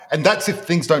And that's if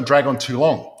things don't drag on too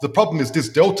long. The problem is this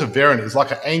Delta variant is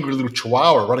like an angry little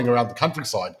chihuahua running around the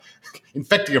countryside,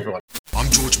 infecting everyone.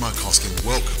 I'm George Markowski and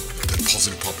welcome to the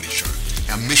Positive Property Show.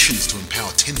 Our mission is to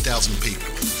empower 10,000 people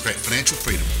to create financial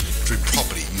freedom through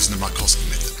property using the Markowski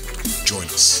method. Join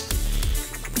us.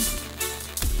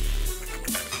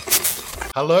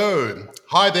 Hello.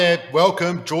 Hi there.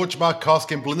 Welcome. George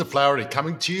Markowski and Belinda Flaherty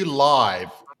coming to you live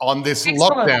on this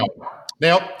lockdown.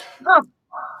 Now,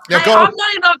 Hey, I'm not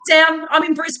in lockdown. I'm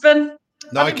in Brisbane.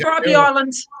 No, I'm in Bribey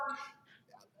Island.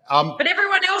 But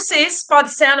everyone else is, by the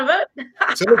sound of it.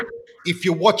 So look, if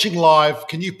you're watching live,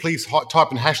 can you please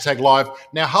type in hashtag live?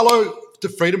 Now, hello to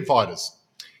freedom fighters.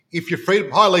 If you're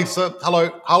hi Lisa,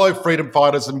 hello freedom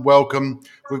fighters and welcome.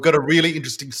 We've got a really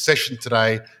interesting session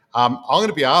today. I'm going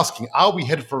to be asking, are we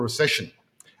headed for a recession?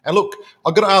 And look,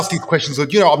 I've got to ask these questions.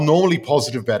 I'm normally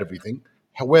positive about everything.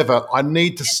 However, I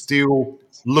need to still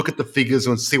look at the figures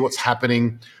and see what's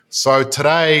happening. So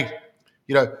today,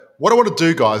 what I want to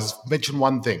do, guys, is mention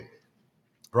one thing,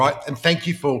 right? And thank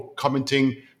you for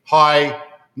commenting. Hi,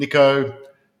 Nico.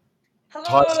 Hello.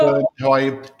 Tyson, how are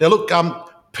you? Now, look,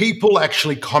 people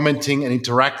actually commenting and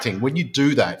interacting. When you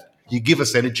do that, you give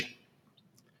us energy.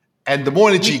 And the more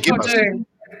energy you give us,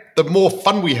 the more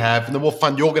fun we have and the more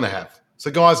fun you're going to have.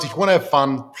 So, guys, if you want to have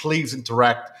fun, please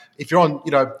interact. If you're on,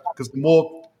 because the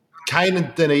more Kane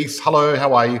and Denise, hello,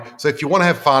 how are you? So if you want to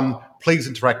have fun, please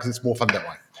interact because it's more fun that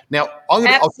way. Now,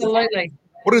 Absolutely.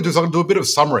 What I'm going to do is I'm going to do a bit of a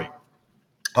summary.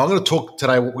 I'm going to talk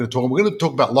today what we're going to talk about. We're going to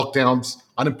talk about lockdowns,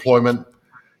 unemployment.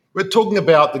 We're talking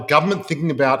about the government thinking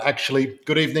about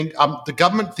the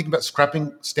government thinking about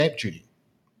scrapping stamp duty.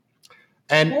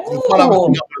 And the one other thing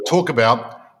I'm going to talk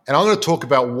about, and I'm going to talk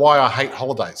about why I hate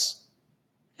holidays.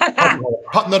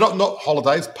 No, not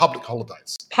holidays, public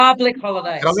holidays. Public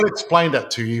holidays. And I'm going to explain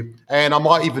that to you. And I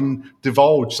might even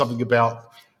divulge something about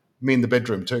me in the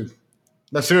bedroom too.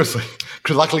 No, seriously,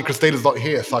 because luckily Christina's not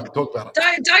here, so I can talk about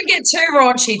it. Don't get too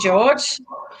raunchy, George.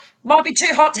 Might be too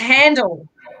hot to handle.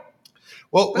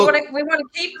 Well, we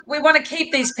want to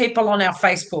keep these people on our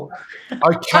Facebook.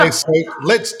 Okay, so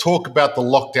let's talk about the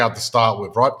lockdown to start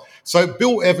with, right? So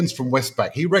Bill Evans from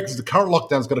Westpac, he reckons the current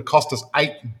lockdown is going to cost us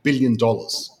 $8 billion.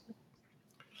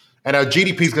 And our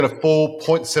GDP is going to fall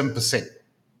 0.7%.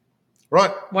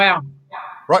 Right? Wow.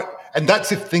 Right? And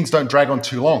that's if things don't drag on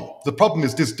too long. The problem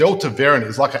is this Delta variant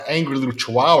is like an angry little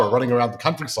chihuahua running around the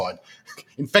countryside,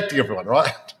 infecting everyone,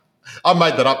 right? I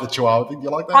made that up, the chihuahua. Think you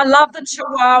like that? I love the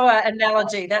chihuahua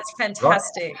analogy. That's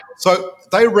fantastic. Right? So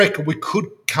they reckon we could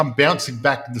come bouncing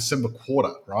back in December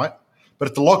quarter, right? But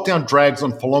if the lockdown drags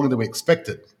on for longer than we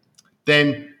expected,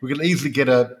 then we can easily get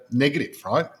a negative,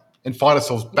 right? And find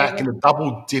ourselves back in a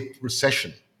double dip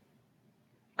recession.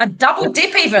 A double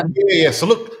dip even? Yeah. So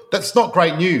look, that's not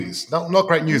great news. Not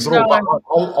great news at all.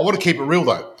 But I want to keep it real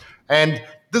though. And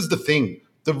this is the thing.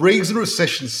 The reason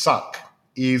recessions suck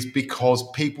is because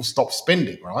people stop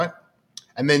spending, right?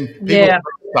 And then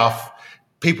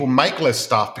people make less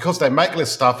stuff. Because they make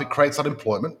less stuff, it creates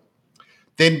unemployment.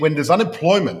 Then when there's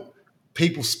unemployment,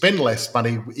 people spend less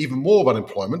money, even more of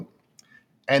unemployment.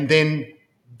 And then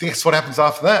guess what happens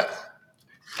after that?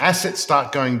 Assets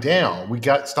start going down. We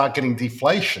start getting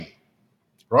deflation,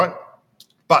 right?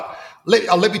 But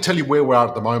let me tell you where we are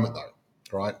at the moment,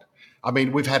 though, right? I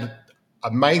mean, we've had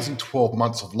amazing 12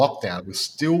 months of lockdown. We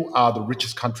still are the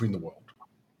richest country in the world,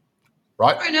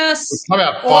 right? Bonus. We've come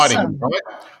out fighting, right?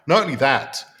 Not only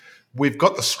that, we've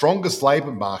got the strongest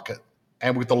labour market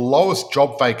and with the lowest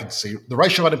job vacancy. The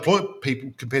ratio of unemployed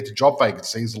people compared to job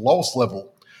vacancy is the lowest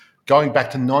level going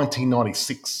back to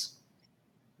 1996.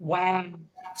 Wow.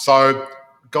 So,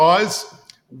 guys,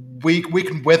 we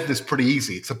can weather this pretty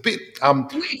easy. It's a bit...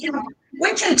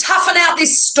 we can toughen out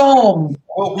this storm.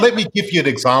 Well, let me give you an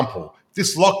example.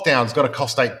 This lockdown's got to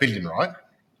cost $8 billion, right?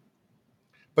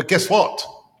 But guess what?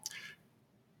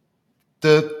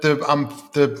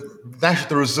 The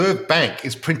Reserve Bank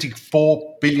is printing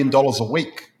 $4 billion a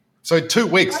week. So in 2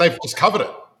 weeks, they've just covered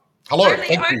it. Hello.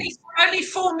 Only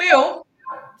 4 mil?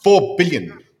 4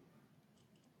 billion.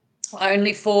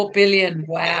 Only 4 billion.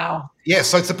 Wow. Yeah,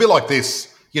 so it's a bit like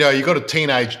this. You've got a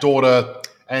teenage daughter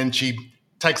and she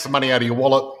takes the money out of your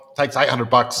wallet, takes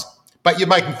 $800, but you're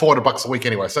making $400 a week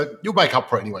anyway. So you'll make up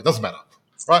for it anyway. Doesn't matter,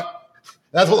 right?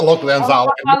 That's what the lockdowns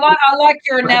are. I like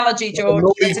your analogy, George. A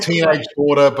naughty teenage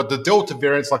daughter, but the Delta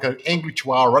variant's like an angry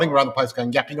chihuahua running around the place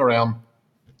going yapping around.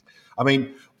 I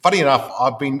mean, funny enough,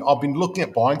 I've been looking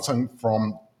at buying something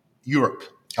from Europe.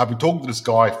 I've been talking to this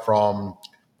guy from,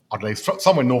 I don't know,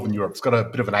 somewhere in Northern Europe. He's got a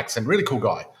bit of an accent, really cool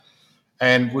guy.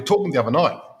 And we're talking the other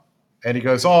night. And he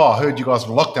goes, I heard you guys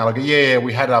were in lockdown. I go, yeah,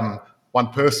 we had one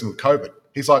person with COVID.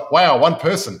 He's like, wow, one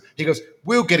person. He goes,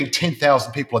 we were getting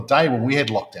 10,000 people a day when we had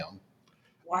lockdown.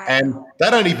 Wow. And they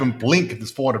don't even blink if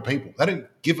there's 400 people. They don't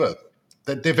give a...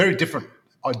 They're very different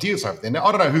ideas over there. Now,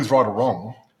 I don't know who's right or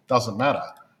wrong. Doesn't matter.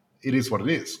 It is what it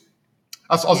is.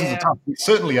 Us Aussies are tough. We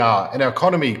certainly are. And our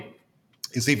economy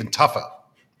is even tougher,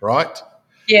 right?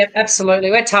 Yeah,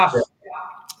 absolutely. We're tough. Yeah.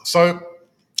 So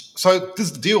this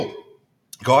is the deal.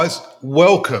 Guys,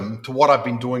 welcome to what I've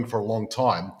been doing for a long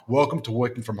time. Welcome to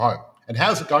working from home. And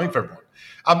how's it going for everyone?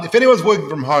 If anyone's working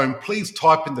from home, please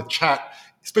type in the chat,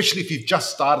 especially if you've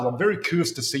just started. I'm very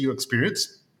curious to see your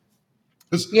experience.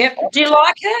 Yep. Do you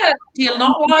like her? Do you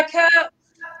not like her?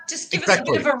 Just give us a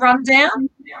bit of a rundown.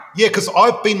 Yeah, because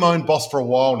I've been my own boss for a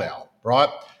while now, right?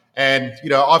 And,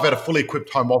 I've had a fully equipped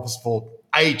home office for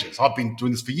ages. I've been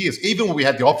doing this for years, even when we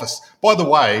had the office. By the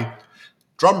way,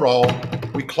 drum roll,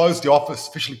 we closed the office,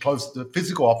 officially closed the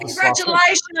physical office.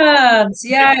 Congratulations.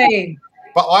 Yay.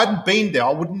 But I hadn't been there.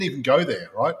 I wouldn't even go there,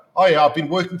 right? Oh, yeah, I've been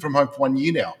working from home for 1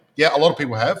 year now. Yeah, a lot of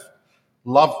people have.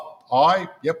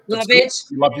 Yep. Love it.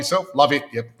 You love yourself? Love it.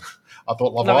 Yep. I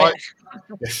thought love it.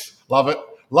 Yes, love it.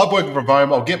 Love working from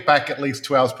home. I'll get back at least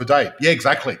 2 hours per day. Yeah,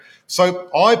 exactly. So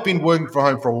I've been working from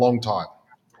home for a long time.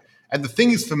 And the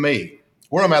thing is for me,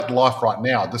 where I'm at in life right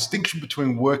now, the distinction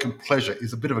between work and pleasure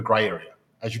is a bit of a grey area,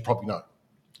 as you probably know.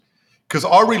 Because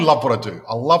I really love what I do.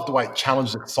 I love the way it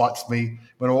challenges, excites me.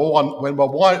 When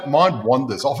my mind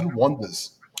wanders, often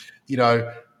wanders,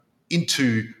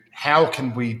 into how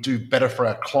can we do better for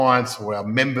our clients or our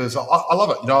members. I love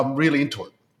it. I'm really into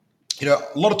it.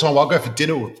 A lot of time I'll go for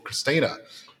dinner with Christina.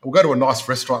 We'll go to a nice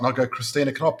restaurant and I'll go,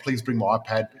 Christina, can I please bring my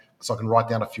iPad so I can write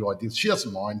down a few ideas? She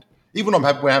doesn't mind. Even when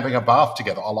we're having a bath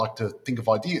together, I like to think of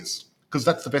ideas because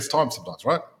that's the best time sometimes,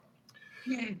 right?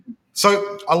 Yeah.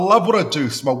 So I love what I do.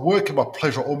 So my work and my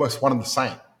pleasure are almost one and the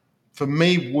same. For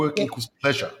me, work equals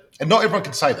pleasure. And not everyone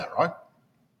can say that, right?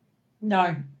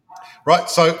 No. Right.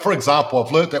 So, for example,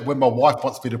 I've learned that when my wife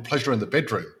wants me to pleasure in the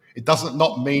bedroom, it doesn't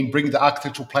not mean bringing the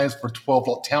architectural plans for a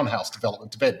 12-lot townhouse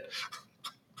development to bed.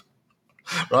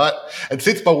 Right? And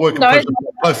since my work and pleasure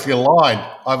are closely aligned,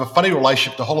 I have a funny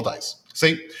relationship to holidays.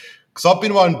 See, because I've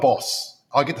been my own boss,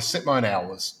 I get to set my own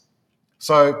hours.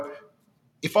 So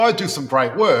if I do some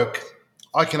great work,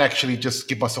 I can actually just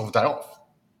give myself a day off.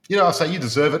 I say, you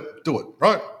deserve it, do it,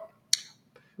 right?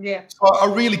 Yeah. So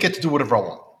I really get to do whatever I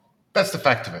want. That's the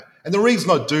fact of it. And the reason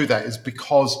I do that is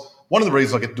because one of the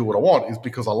reasons I get to do what I want is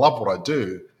because I love what I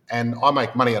do and I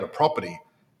make money out of property.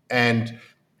 And,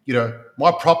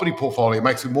 my property portfolio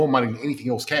makes me more money than anything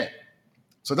else can.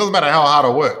 So it doesn't matter how hard I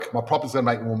work, my property's going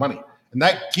to make more money. And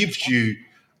that gives you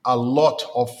a lot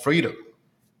of freedom.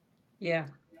 Yeah.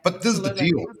 But this is the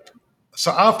deal.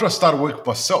 So after I started working for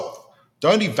myself, the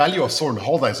only value I saw in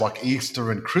holidays like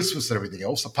Easter and Christmas and everything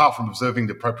else, apart from observing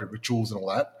the appropriate rituals and all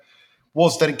that,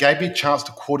 was that it gave me a chance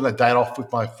to coordinate a day off with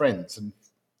my friends and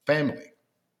family.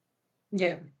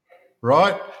 Yeah.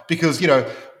 Right? Because,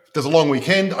 there's a long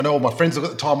weekend. I know all my friends have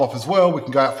got the time off as well. We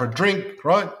can go out for a drink,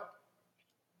 right?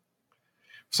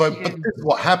 So, But this is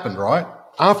what happened, right?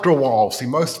 After a while, see,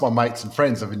 most of my mates and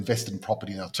friends have invested in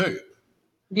property now too.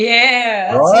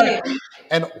 Yeah, that's right? it.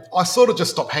 And I sort of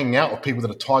just stopped hanging out with people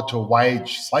that are tied to a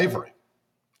wage slavery.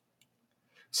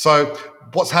 So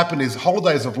what's happened is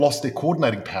holidays have lost their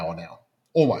coordinating power now,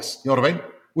 almost. You know what I mean?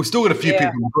 We've still got a few people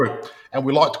in the group, and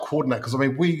we like to coordinate because,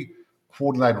 we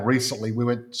coordinated recently. We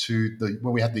went to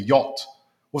when we had the yacht.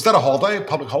 Was that a holiday, a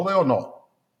public holiday or not?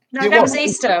 No, that was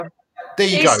Easter. There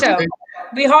you Easter. go.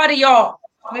 We hired a yacht.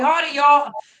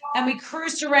 And we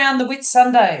cruised around the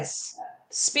Whitsundays,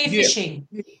 spearfishing.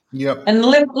 Yep. And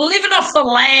living off the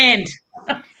land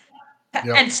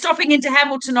and stopping into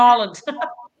Hamilton Island.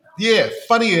 Yeah,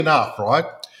 funny enough, right?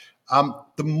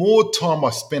 The more time I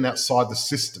spend outside the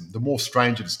system, the more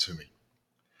strange it is to me.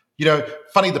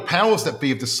 Funny, the powers that be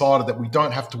have decided that we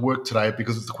don't have to work today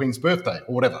because it's the Queen's birthday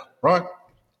or whatever, right?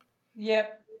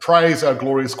 Yep. Praise our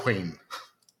glorious Queen.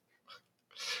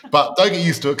 But don't get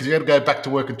used to it because you got to go back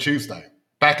to work on Tuesday.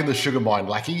 Back in the sugar mine,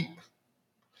 lackey.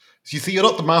 So you see, you're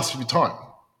not the master of your time.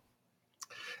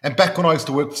 And back when I used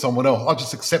to work for someone else, I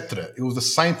just accepted it. It was the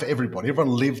same for everybody.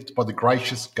 Everyone lived by the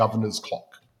gracious governor's clock.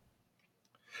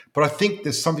 But I think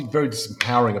there's something very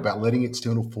disempowering about letting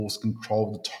external force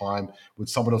control the time when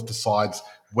someone else decides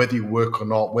whether you work or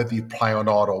not, whether you play or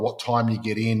not, or what time you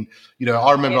get in.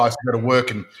 I remember I used to go to work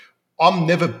and I've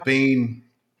never been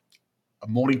a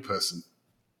morning person.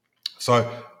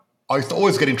 So I used to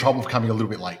always get in trouble for coming a little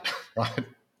bit late, right?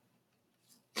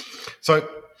 So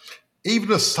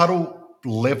even a subtle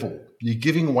level, you're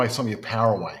giving away some of your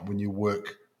power away when you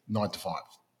work 9 to 5.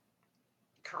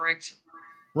 Correct.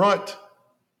 Right.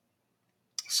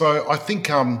 So I think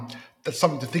that's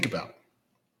something to think about.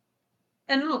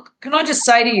 And look, can I just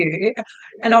say to you,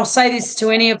 and I'll say this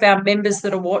to any of our members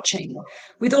that are watching,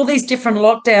 with all these different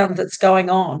lockdowns that's going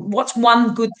on, what's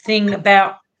one good thing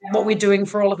about what we're doing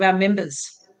for all of our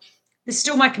members? They're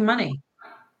still making money.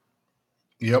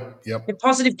 Yep. They're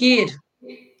positive geared.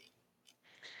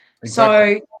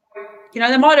 Exactly. So,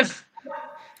 they might have.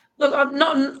 Look,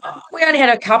 we only had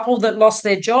a couple that lost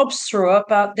their jobs through it,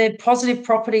 but their positive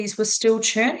properties were still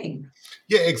churning.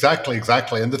 Yeah, exactly.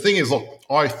 And the thing is, look,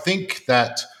 I think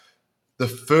that the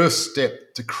first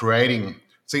step to creating,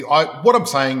 what I'm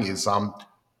saying is,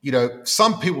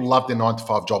 some people love their 9 to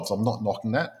 5 jobs. I'm not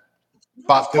knocking that,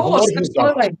 but Of there's a lot course, of people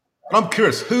absolutely. don't. And I'm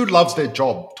curious, who loves their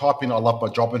job? Type in "I love my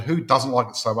job," and who doesn't like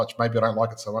it so much? Maybe I don't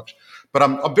like it so much, but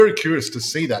I'm very curious to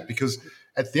see that, because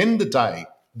at the end of the day,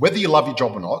 whether you love your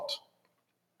job or not,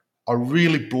 I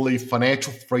really believe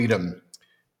financial freedom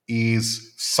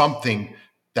is something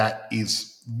that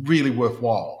is really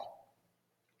worthwhile.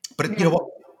 But you know what?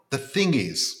 The thing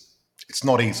is, it's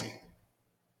not easy.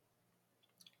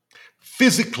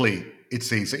 Physically,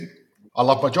 it's easy. I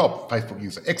love my job. Facebook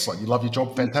user. Excellent. You love your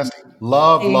job? Fantastic.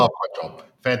 Love my job.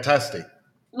 Fantastic.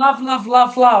 Love, love,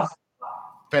 love, love.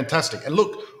 Fantastic. And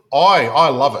look, I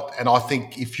love it. And I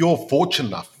think if you're fortunate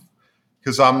enough,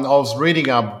 because I was reading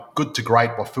Good to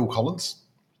Great by Phil Collins,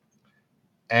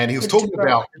 and he was talking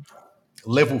about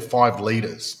level 5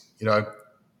 leaders,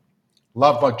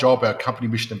 love my job, our company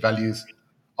mission and values.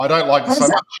 I don't like it so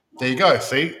much. There you go.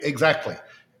 See, exactly.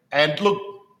 And look,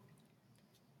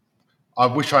 I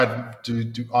wish I had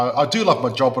I do love my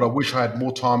job, but I wish I had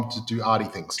more time to do arty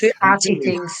things. Do arty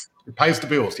things. It pays the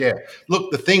bills, yeah.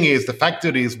 Look, the thing is, the fact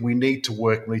that it is we need to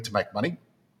work, we need to make money.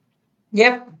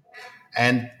 Yep.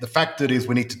 And the fact that is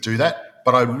we need to do that.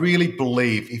 But I really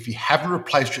believe if you haven't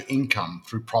replaced your income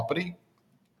through property,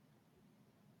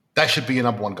 that should be your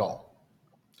number one goal.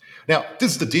 Now,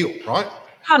 this is the deal, right?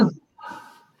 A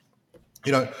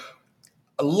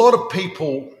lot of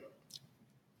people,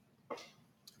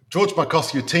 George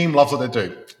Markowski, your team loves what they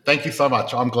do. Thank you so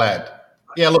much. I'm glad.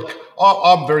 Yeah, look,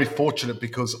 I'm very fortunate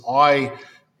because I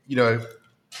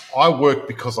work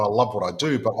because I love what I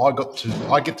do, but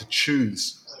I get to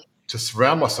choose to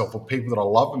surround myself with people that I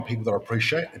love and people that I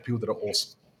appreciate and people that are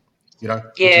awesome.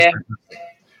 Yeah.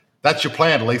 That's your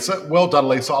plan, Lisa. Well done,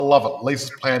 Lisa. I love it. Lisa's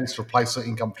plan is to replace her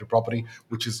income through property,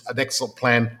 which is an excellent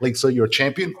plan. Lisa, you're a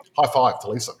champion. High five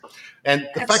to Lisa. And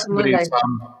the fact of it is,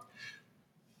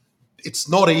 it's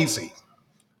not easy.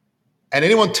 And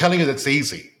anyone telling you that's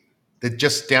easy, they're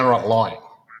just downright lying.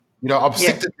 I'm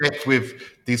sick to death with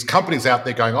these companies out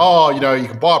there going, you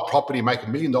can buy a property, make $1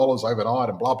 million overnight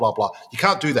and blah, blah, blah. You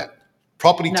can't do that.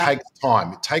 Property takes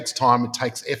time. It takes time. It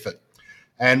takes effort.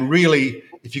 And really,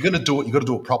 if you're going to do it, you've got to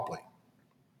do it properly.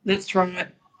 That's right.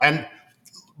 And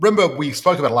remember, we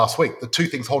spoke about it last week, the 2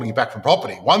 things holding you back from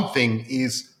property. One thing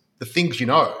is the things you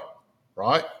know,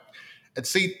 right? And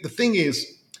see, the thing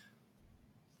is,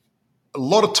 a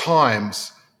lot of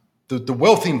times, the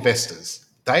wealthy investors,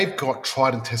 they've got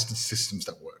tried and tested systems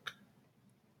that work.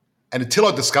 And until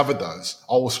I discovered those,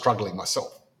 I was struggling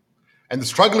myself. And the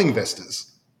struggling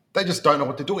investors, they just don't know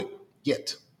what they're doing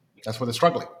yet. That's why they're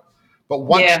struggling. But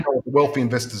once you know what the wealthy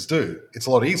investors do, it's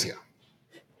a lot easier.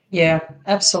 Yeah,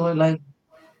 absolutely.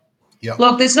 Yeah.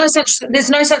 Look, there's no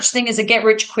such thing as a get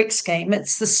rich quick scheme.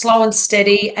 It's the slow and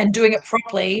steady and doing it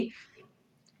properly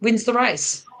wins the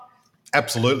race.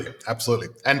 Absolutely.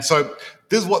 And so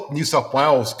this is what New South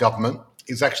Wales government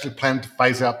is actually planning to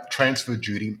phase out transfer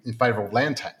duty in favour of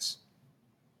land tax.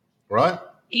 Right?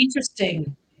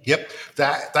 Interesting. Yep. The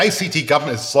ACT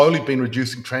government has slowly been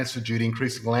reducing transfer duty,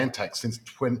 increasing land tax since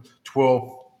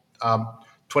 2012,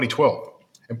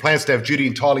 and plans to have duty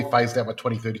entirely phased out by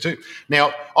 2032.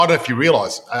 Now, I don't know if you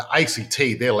realise,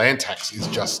 ACT, their land tax is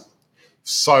just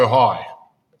so high.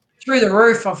 Through the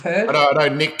roof, I've heard. I know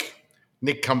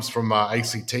Nick comes from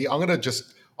ACT.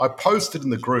 I posted in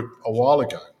the group a while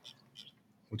ago,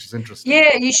 which is interesting.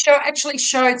 Yeah, you actually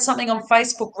showed something on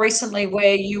Facebook recently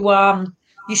where you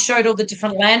showed all the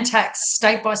different land tax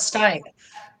state by state.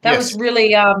 That was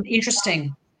really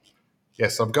interesting.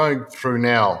 Yes, I'm going through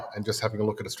now and just having a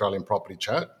look at Australian Property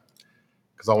Chat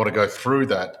because I want to go through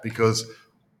that because,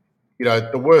 one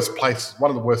of the worst places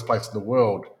in the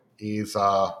world is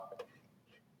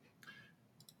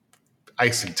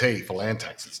ACT for land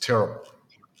tax. It's terrible.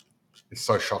 It's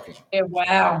so shocking. Yeah,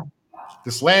 wow.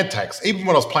 This land tax, even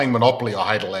when I was playing Monopoly,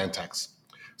 I hated land tax.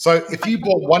 So if you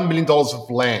bought $1 million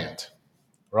of land,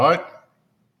 right,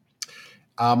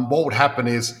 what would happen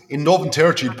is in Northern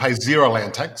Territory, you'd pay 0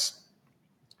 land tax.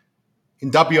 In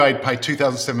WA, you'd pay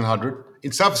 $2,700.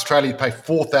 In South Australia, you'd pay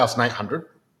 $4,800.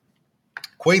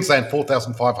 Queensland,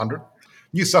 $4,500.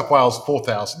 New South Wales,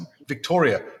 4,000.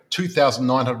 Victoria,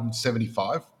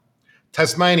 2,975.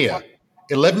 Tasmania,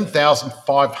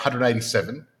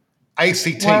 11,587.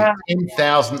 ACT, Wow.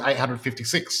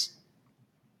 10,856.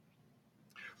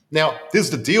 Now, this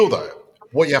is the deal, though.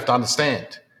 What you have to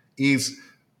understand is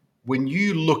when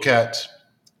you look at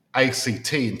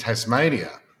ACT in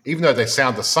Tasmania, even though they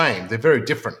sound the same, they're very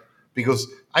different because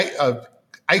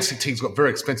ACT's got very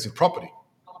expensive property,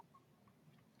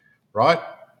 right?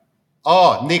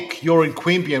 Oh, Nick, you're in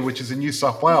Queanbeyan, which is in New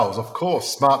South Wales, of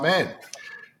course, smart man.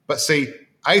 But see,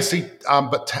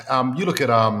 you look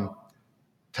at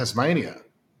Tasmania,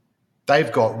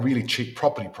 they've got really cheap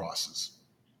property prices.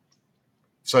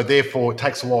 So therefore, it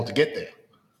takes a while to get there,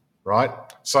 right?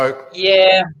 So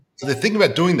Yeah. So they're thinking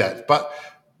about doing that. But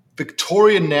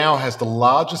Victoria now has the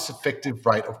largest effective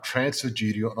rate of transfer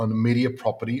duty on immediate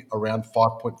property, around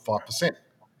 5.5%.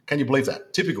 Can you believe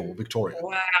that? Typical Victoria.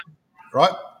 Wow.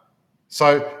 Right?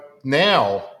 So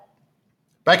now,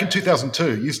 back in 2002,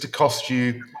 it used to cost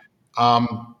you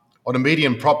on a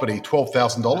median property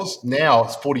 $12,000. Now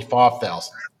it's $45,000.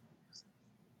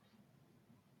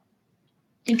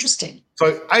 Interesting.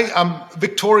 So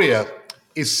Victoria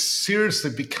is seriously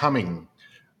becoming,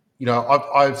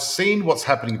 I've seen what's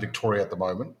happening in Victoria at the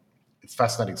moment. It's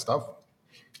fascinating stuff.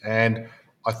 And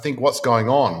I think what's going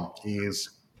on is,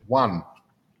 one,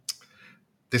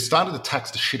 they're starting to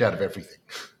tax the shit out of everything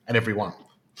and everyone.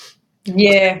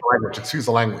 Yeah. Excuse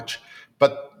the language.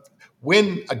 But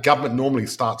when a government normally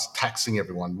starts taxing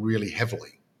everyone really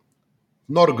heavily,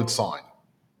 not a good sign.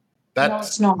 That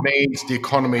means the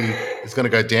economy is going to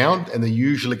go down and they're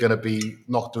usually going to be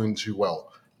not doing too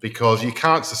well because you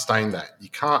can't sustain that. You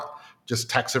can't just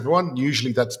tax everyone.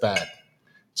 Usually that's bad.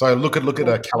 So look at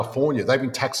California. They've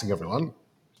been taxing everyone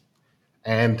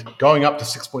and going up to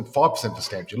 6.5% for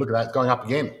stamp duty. Look at that, going up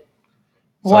again.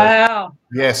 So, wow.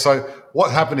 Yeah, so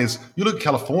what happened is, you look at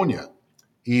California,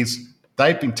 is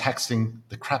they've been taxing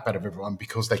the crap out of everyone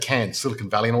because they can, Silicon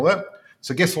Valley and all that.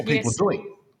 So guess what people are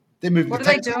doing? They're moving What are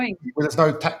they doing? Where there's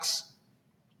no tax.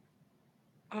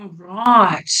 Oh,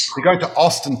 right. They're going to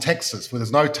Austin, Texas, where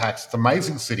there's no tax. It's an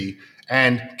amazing city.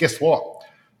 And guess what?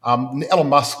 Elon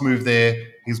Musk moved there.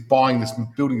 He's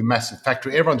building a massive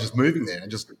factory. Everyone's just moving there and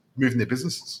just moving their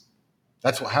businesses.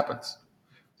 That's what happens.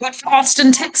 But for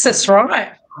Austin, Texas,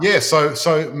 right? Yeah, so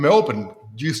Melbourne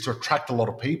used to attract a lot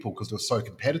of people because they were so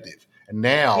competitive. And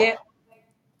now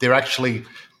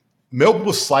Melbourne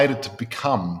was slated to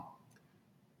become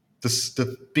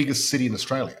the biggest city in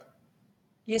Australia.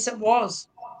 Yes, it was.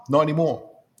 Not anymore.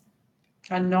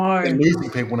 I know. They're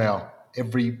losing people now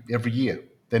every year.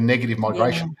 They're negative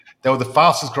migration. Yeah. They were the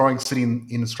fastest growing city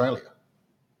in Australia.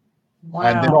 Wow.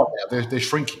 And they're not now. They're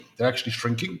shrinking. They're actually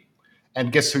shrinking.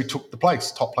 And guess who took the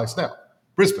top place now?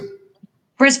 Brisbane.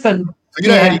 So you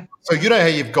know how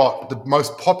you've got the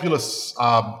most populous,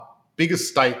 biggest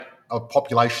state of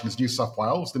population is New South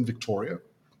Wales, then Victoria,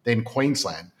 then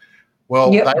Queensland.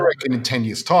 Well, they reckon in 10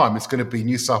 years' time, it's going to be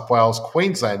New South Wales,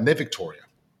 Queensland, and then Victoria.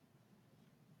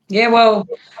 Yeah, well,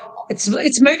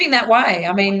 it's moving that way.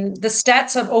 I mean, the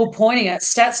stats are all pointing at it.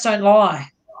 Stats don't lie.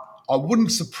 I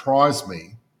wouldn't surprise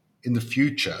me in the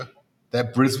future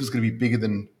that Brisbane's going to be bigger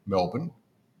than Melbourne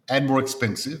and more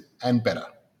expensive and better.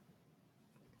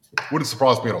 Wouldn't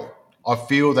surprise me at all. I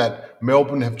feel that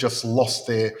Melbourne have just lost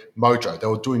their mojo. They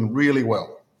were doing really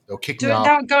well. They were kicking up.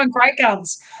 They were going great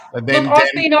guns. And then Look,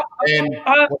 what's his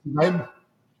name?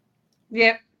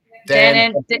 Yep.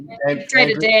 Dan.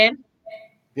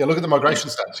 Yeah, look at the migration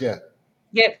stats, yeah.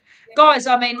 Yep. Guys,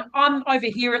 I mean, I'm over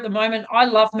here at the moment. I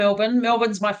love Melbourne.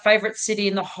 Melbourne's my favourite city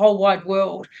in the whole wide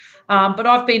world. But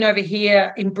I've been over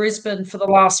here in Brisbane for the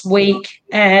last week,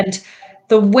 and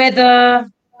the weather,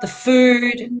 the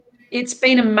food, it's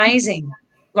been amazing.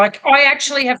 Like, I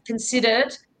actually have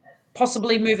considered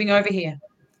possibly moving over here.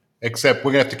 Except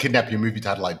we're going to have to kidnap you and move you to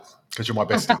Adelaide because you're my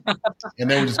bestie.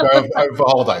 And then we'll just go over for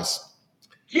holidays.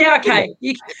 Yeah, okay.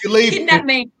 You kidnap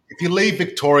me. If you leave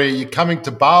Victoria, you're coming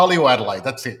to Bali or Adelaide.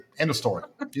 That's it. End of story.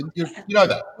 You know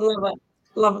that.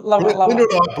 Love it. Belinda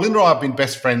and I have been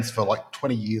best friends for like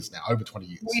 20 years now, over 20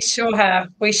 years. We sure have.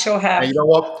 And you know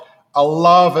what? I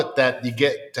love it that you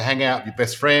get to hang out with your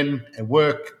best friend and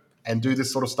work and do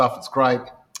this sort of stuff. It's great.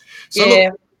 So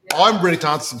look, I'm ready to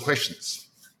answer some questions.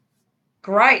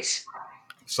 Great.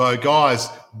 So guys,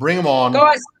 bring them on.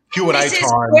 Guys, Q&A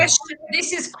time.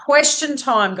 This is question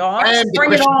time, guys. And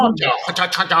bring it on.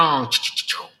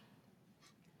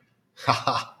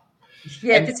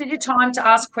 This is your time to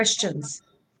ask questions.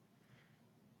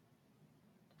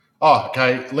 Oh,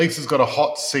 okay. Lisa's got a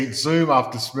hot seat Zoom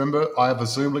after this. Remember, I have a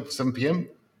Zoom link for 7 p.m.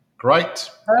 Great.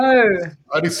 Oh.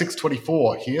 Only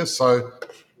 6:24 here, so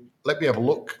Let me have a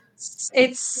look.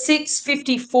 It's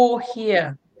 6:54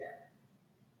 here.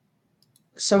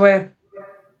 So we're...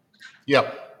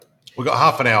 Yep. We've got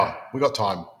half an hour. We've got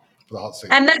time for the hot seat.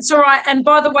 And that's all right. And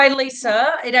by the way,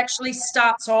 Lisa, it actually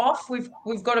starts off. We've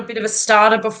got a bit of a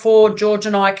starter before George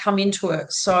and I come into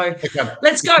it. So Okay.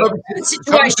 let's go. The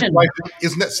Situation.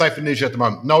 isn't it safe in Asia at the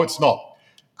moment? No, it's not.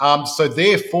 So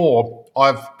therefore,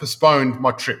 I've postponed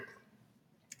my trip.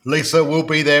 Lisa will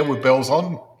be there with bells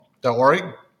on. Don't worry.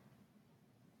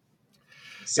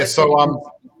 So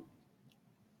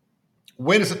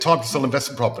when is it time to sell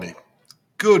investment property?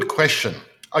 Good question.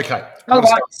 Okay. All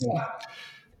right.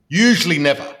 Usually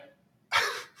never.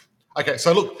 Okay,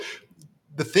 so look,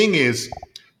 the thing is,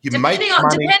 depending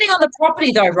on the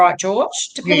property, though, right,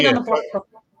 George? Depending on the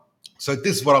property. So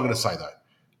this is what I'm going to say,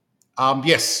 though.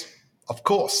 Yes, of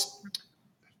course.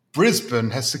 Brisbane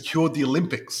has secured the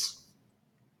Olympics.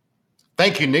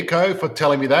 Thank you, Nico, for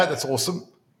telling me that. That's awesome.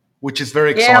 Which is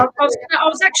very exciting. Yeah,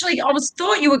 I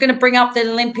thought you were going to bring up the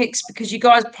Olympics because you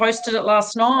guys posted it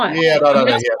last night. Yeah,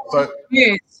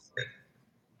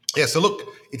 So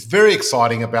look, it's very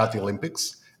exciting about the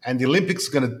Olympics, and the Olympics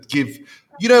are going to give.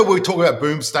 When we talk about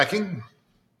boom stacking.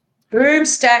 Boom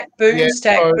stack, boom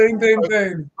stack, boom, boom,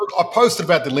 boom. Look, I posted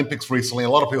about the Olympics recently. A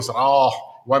lot of people said, "Oh,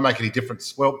 it won't make any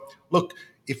difference." Well, look,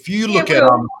 if you look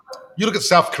at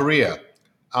South Korea,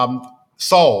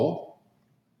 Seoul,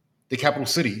 the capital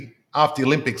city, after the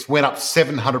Olympics went up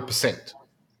 700%.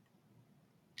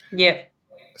 Yeah.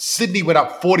 Sydney went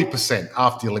up 40%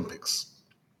 after the Olympics,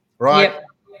 right? Yep.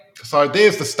 So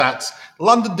there's the stats.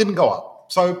 London didn't go up.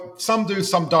 So some do,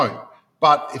 some don't.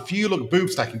 But if you look at boom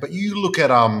stacking, but you look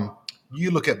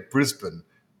at Brisbane,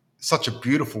 such a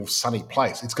beautiful sunny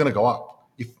place, it's going to go up.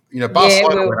 If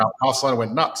Barcelona went up, Barcelona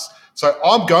went nuts. So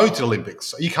I'm going to the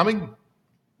Olympics. Are you coming?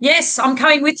 Yes, I'm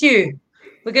coming with you.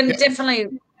 We're going to definitely,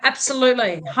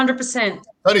 absolutely, 100%.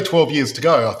 Only 12 years to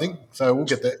go, I think. So we'll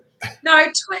get there. No,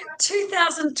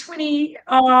 2020,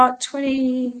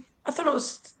 20. I thought it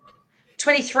was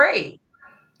 23.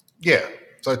 Yeah,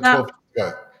 so 12 to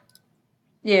go.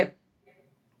 Yeah.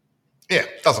 Yeah,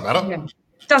 doesn't matter. Yeah.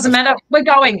 Doesn't matter. We're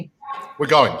going. We're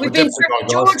going. We've been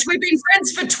friends, George, we've been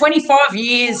friends for 25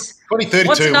 years. 2032.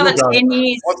 What's another 10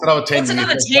 years? What's another 10 years? What's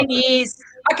another 10 years?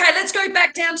 Okay, let's go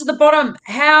back down to the bottom.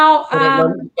 How?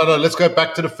 No, let's go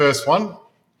back to the first one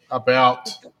about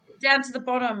down to the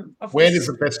bottom. When is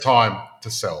the best time to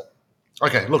sell?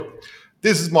 Okay, look,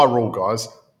 this is my rule, guys.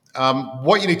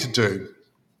 What you need to do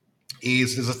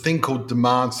is there's a thing called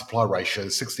demand-supply ratio,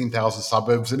 16,000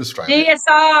 suburbs in Australia.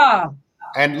 DSR.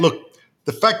 And look,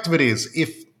 the fact of it is,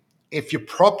 if your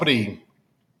property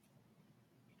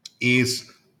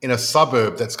is in a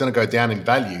suburb that's going to go down in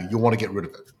value, you want to get rid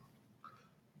of it.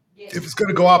 Yes. If it's going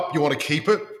to go up, you want to keep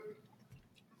it.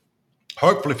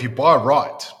 Hopefully, if you buy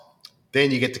right,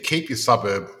 then you get to keep your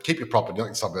suburb, keep your property, not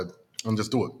your suburb, and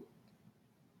just do it.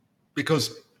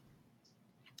 Because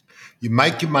you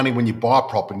make your money when you buy a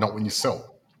property, not when you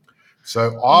sell.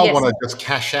 So I want to just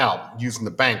cash out using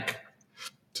the bank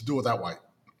to do it that way.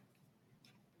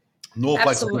 North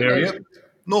Lakes is an area.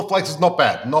 North Lakes is not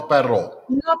bad at all.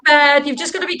 Not bad. You've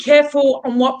just got to be careful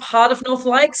on what part of North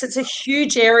Lakes. It's a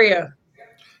huge area.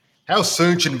 How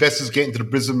soon should investors get into the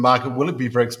Brisbane market? Will it be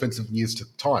very expensive in years to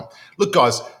time? Look,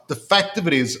 guys, the fact of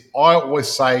it is, I always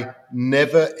say,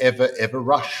 never, ever, ever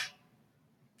rush.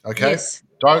 Okay? Yes.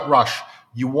 Don't rush.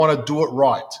 You want to do it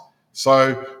right.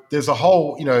 So there's a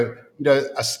whole,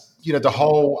 the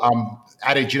whole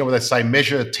adage, where they say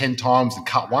measure 10 times and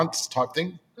cut once type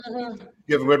thing. Mm-hmm.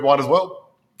 You have a red wine as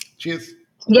well? Cheers.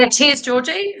 Yeah, cheers,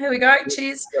 Georgie. Here we go.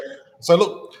 Cheers. So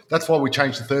look, that's why we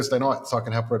changed to Thursday night so I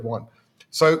can have red wine.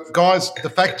 So guys, the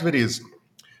fact of it is,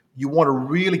 you want to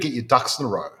really get your ducks in a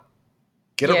row.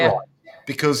 Get it right.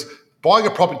 Because buying a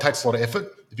property takes a lot of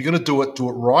effort. If you're going to do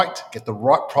it right, get the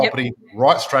right property,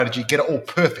 right strategy, get it all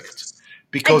perfect.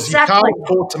 Because you can't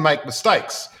afford to make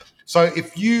mistakes. So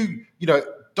if you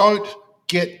don't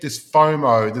get this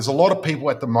FOMO, there's a lot of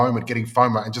people at the moment getting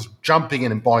FOMO and just jumping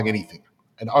in and buying anything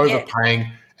and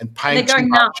overpaying and paying too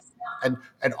much. And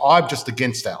I'm just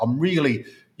against that. I'm really,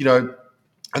 and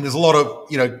there's a lot of,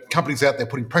 companies out there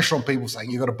putting pressure on people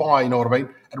saying, you've got to buy, you know what I mean?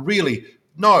 And really,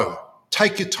 no,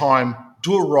 take your time,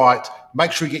 do it right,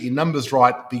 make sure you get your numbers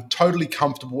right, be totally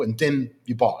comfortable, and then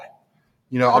you buy.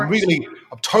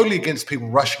 I'm totally against people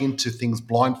rushing into things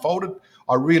blindfolded.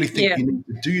 I really think you need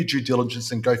to do your due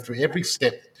diligence and go through every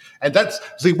step. And that's,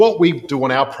 what we do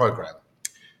on our program.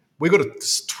 We've got a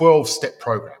 12-step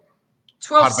program.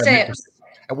 12 steps.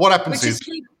 And what happens is,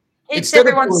 instead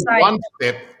of doing one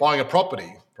step, buying a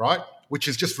property, right? which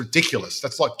is just ridiculous.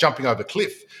 That's like jumping over a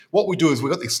cliff. What we do is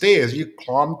we've got these stairs. You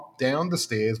climb down the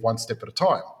stairs one step at a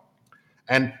time.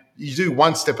 And you do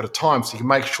one step at a time so you can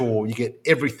make sure you get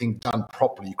everything done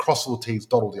properly. You cross all the T's,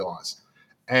 dot all the I's.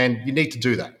 And you need to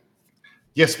do that.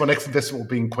 Yes, my next investment will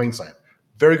be in Queensland.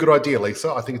 Very good idea,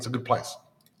 Lisa. I think it's a good place.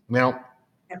 Now,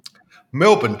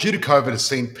 Melbourne, due to COVID, has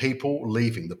seen people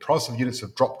leaving. The price of units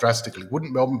have dropped drastically.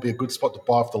 Wouldn't Melbourne be a good spot to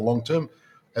buy for the long term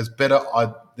as better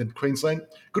than Queensland?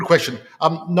 Good question.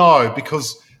 No,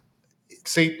 because,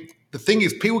 see, the thing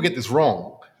is, people get this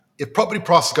wrong. If property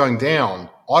prices are going down,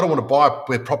 I don't want to buy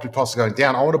where property prices are going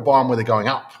down. I want to buy them where they're going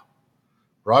up,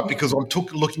 right? Because I'm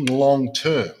looking long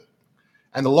term.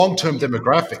 And the long term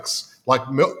demographics, like,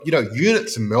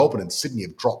 units in Melbourne and Sydney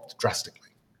have dropped drastically.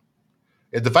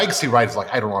 The vacancy rate is like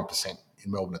 8 or 9%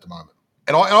 in Melbourne at the moment.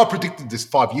 And I predicted this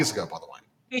 5 years ago, by the way.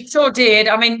 You sure did.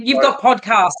 I mean, you've got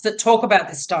podcasts that talk about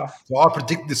this stuff. So I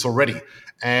predicted this already.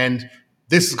 And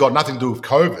this has got nothing to do with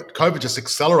COVID. COVID just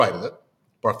accelerated it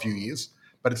by a few years.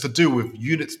 But it's to do with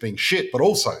units being shit. But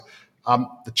also,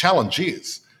 the challenge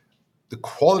is the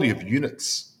quality of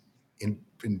units in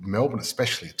Melbourne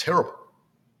especially are terrible.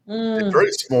 They're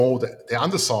very small. They're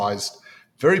undersized,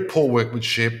 very poor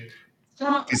workmanship.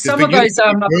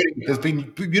 There's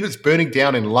been units burning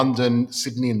down in London,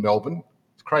 Sydney, and Melbourne.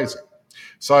 It's crazy.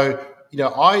 So,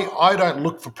 I don't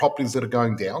look for properties that are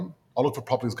going down. I look for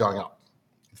properties going up.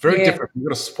 It's very different. You've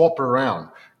got to swap it around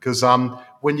because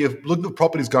when you're looking for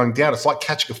properties going down, it's like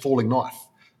catching a falling knife.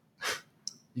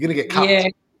 You're going to get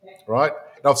cut, right?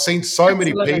 And I've seen so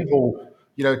many people,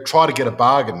 try to get a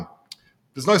bargain.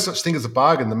 There's no such thing as a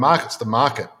bargain. The market's the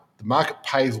market. The market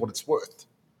pays what it's worth.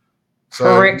 So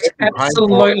correct.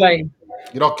 Absolutely.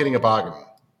 You're not getting a bargain.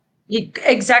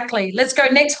 Exactly. Let's go.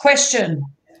 Next question.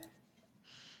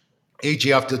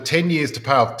 E.g., after 10 years to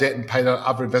pay off debt and pay down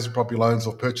other investment property loans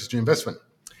or purchase new investment.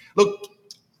 Look,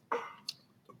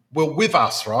 well, with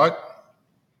us, right?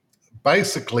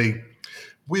 Basically,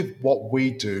 with what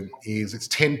we do is it's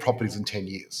 10 properties in 10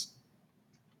 years.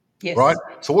 Yes. Right?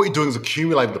 So what you're doing is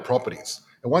accumulating the properties.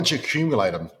 And once you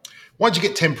accumulate them, once you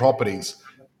get 10 properties,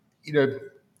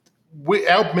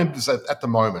 our members at the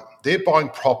moment, they're buying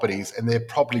properties and they're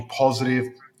probably positive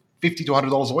 $50 to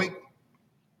 $100 a week.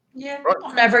 Yeah, right?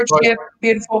 On average,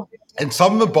 beautiful. And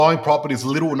some of them are buying properties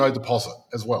little or no deposit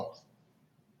as well.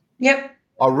 Yep.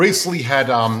 I recently had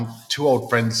two old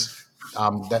friends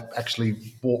that actually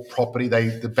bought property.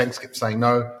 The banks kept saying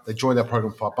no. They joined our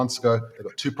program 5 months ago. They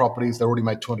got 2 properties. They already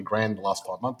made $200,000 in the last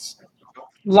 5 months.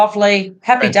 Lovely.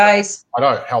 Happy days. I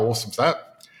know. How awesome is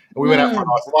that? And we went out for a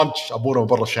nice lunch. I bought them a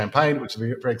bottle of champagne, which is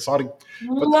very exciting.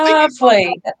 But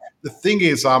lovely. The thing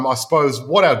is, I suppose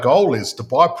what our goal is to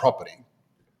buy property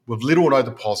with little or no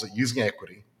deposit using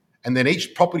equity. And then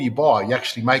each property you buy, you're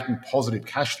actually making positive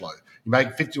cash flow. You make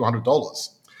 $50 to $100.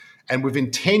 And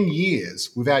within 10 years,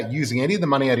 without using any of the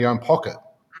money out of your own pocket,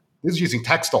 this is using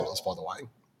tax dollars, by the way,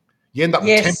 you end up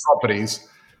with 10 properties,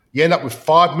 you end up with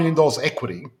 $5 million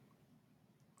equity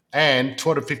and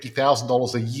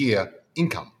 $250,000 a year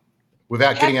income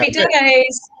without getting out of debt.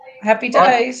 Happy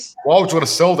days. Why would you want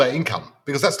to sell that income?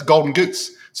 Because that's the golden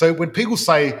goose. So when people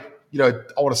say, I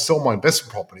want to sell my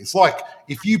investment property, it's like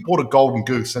if you bought a golden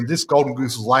goose and this golden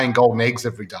goose was laying golden eggs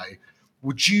every day,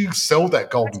 would you sell that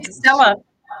golden goose? Sell it.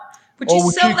 Would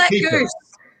you sell that goose?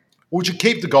 Or would you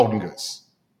keep the golden goose?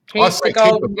 Keep the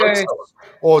golden goose.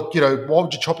 Or, why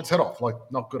would you chop its head off? Like,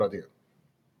 not a good idea.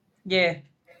 Yeah.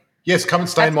 Yes, come and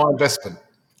stay in my investment.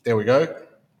 There we go.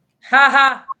 Ha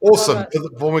ha. Awesome.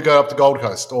 When we go up to Gold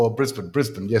Coast or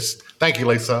Brisbane, yes. Thank you,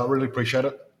 Lisa. I really appreciate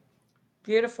it.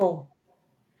 Beautiful.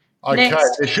 Okay,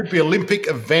 next. There should be an Olympic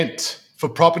event for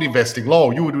property investing.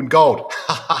 Lol, you would win gold.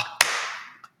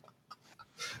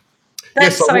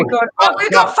 That's so good.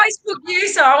 We've got Facebook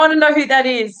user. I want to know who that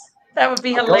is. That would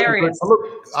be hilarious.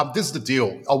 Look, this is the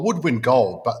deal. I would win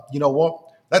gold, but you know what?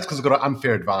 That's because I've got an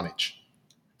unfair advantage.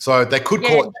 So they could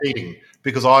call it cheating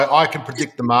because I can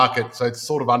predict the market. So it's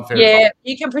sort of unfair. Yeah,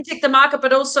 you can predict the market,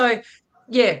 but also,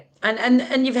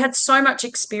 and you've had so much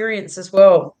experience as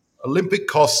well. Olympic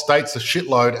costs states a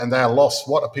shitload and they are lost.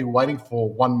 What are people waiting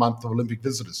for 1 month of Olympic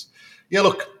visitors? Yeah,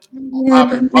 look,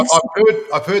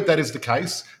 I've heard that is the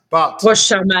case, but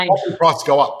property prices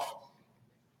go up.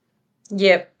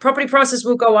 Yeah, property prices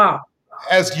will go up.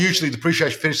 As usually,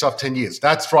 depreciation finishes after 10 years.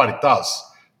 That's right, it does.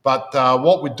 But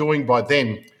what we're doing by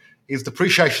then is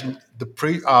depreciation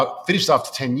finishes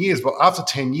after 10 years, but after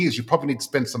 10 years, you probably need to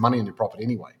spend some money on your property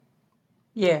anyway.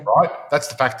 Yeah. Right? That's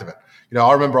the fact of it.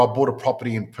 I remember I bought a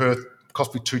property in Perth,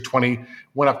 cost me $220,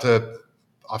 went up to,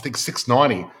 I think,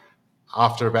 $690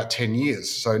 after about 10 years,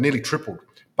 so nearly tripled.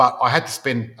 But I had to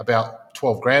spend about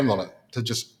 $12,000 on it to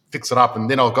just fix it up, and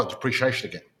then I've got depreciation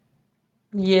again.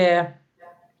 Yeah.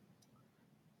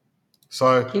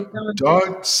 So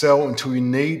don't sell until you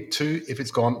need to. If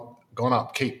it's gone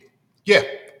up, keep. Yeah,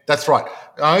 that's right.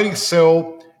 I only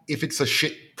sell if it's a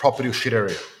shit property or shit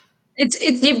area. It's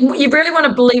you really want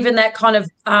to believe in that kind of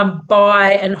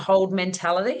buy and hold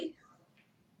mentality.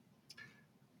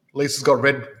 Lisa's got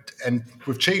red and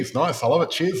with cheese. Nice. I love it.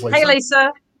 Cheers, Lisa. Hey,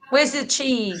 Lisa. Where's the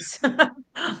cheese?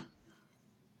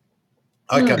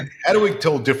 Okay. How do we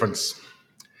tell the difference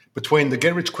between the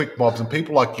get-rich-quick mobs and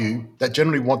people like you that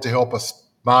generally want to help us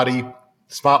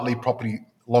smartly property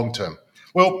long-term?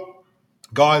 Well,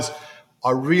 guys,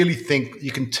 I really think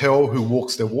you can tell who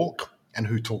walks their walk and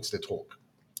who talks their talk.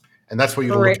 And that's what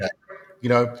you look at. You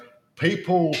know,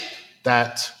 people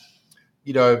that,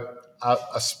 you know, are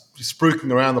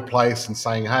spruiking around the place and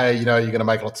saying, hey, you know, you're going to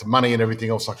make lots of money and everything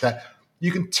else like that.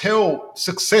 You can tell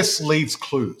success leaves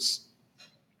clues.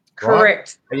 Correct.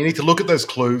 Right? And you need to look at those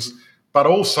clues. But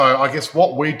also, I guess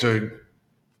what we do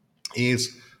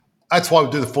is, that's why we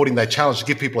do the 14-day challenge, to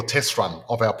give people a test run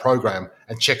of our program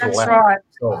and check it all out. Right.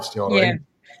 Themselves, you know what I mean?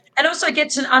 And also get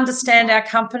to understand our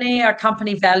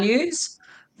company values.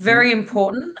 Very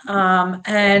important.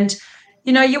 And,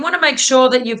 you know, you want to make sure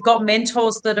that you've got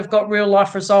mentors that have got real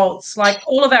life results. Like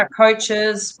all of our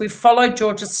coaches, we've followed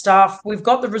George's stuff. We've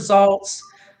got the results.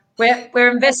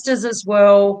 We're investors as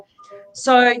well.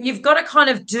 So you've got to kind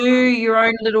of do your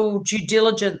own little due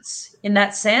diligence in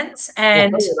that sense.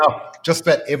 And just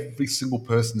about every single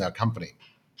person in our company,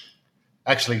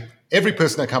 actually, every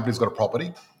person in our company has got a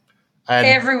property. And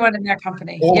everyone in our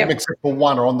company. All of them except for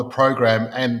one are on the program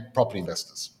and property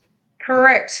investors.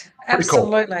 Correct.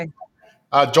 Absolutely.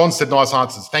 Cool. John said nice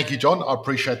answers. Thank you, John. I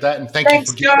appreciate that. And thanks you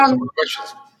for John. some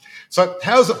questions. So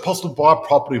how is it possible to buy a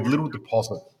property with little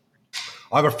deposit?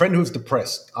 I have a friend who's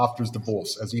depressed after his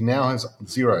divorce, as he now has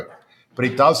zero, but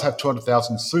he does have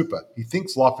 200,000 super. He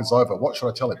thinks life is over. What should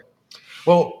I tell him?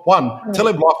 Well, one, tell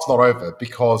him life's not over,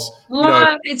 because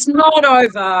it's not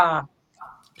over.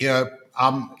 You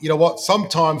know what?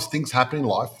 Sometimes things happen in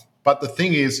life, but the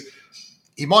thing is,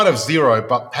 he might have zero,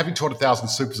 but having 200,000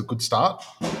 super is a good start,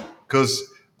 because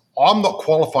I'm not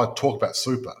qualified to talk about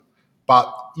super. But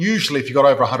usually, if you got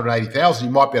over 180,000,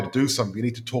 you might be able to do something. You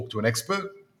need to talk to an expert.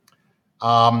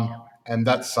 And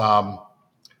that's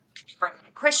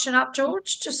question up,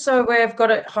 George, just so we've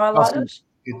got it highlighted.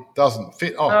 It doesn't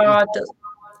fit. It does.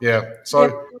 Yeah.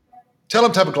 So tell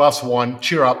him to have a glass of wine,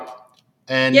 cheer up,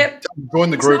 and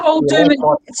join the group.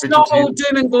 It's not all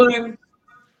doom and gloom.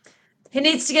 He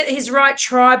needs to get his right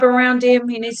tribe around him.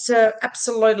 He needs to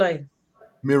absolutely.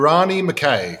 Mirani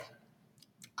McKay.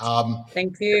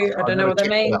 Thank you. I don't know what that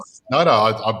means. No,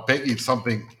 I bet you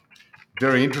something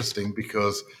very interesting,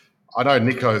 because I know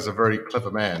Nico is a very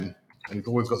clever man, and he's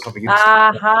always got something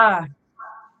interesting.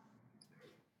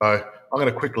 So I'm going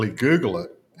to quickly Google it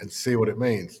and see what it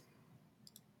means.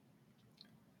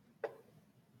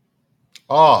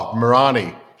 Oh,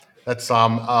 Mirani. That's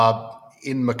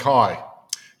in Mackay.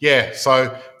 Yeah,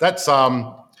 so that's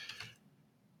out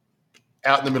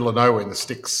in the middle of nowhere in the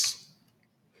sticks.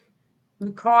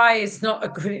 Mackay is not a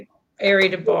good area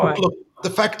to buy. Look, the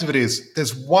fact of it is,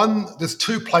 there's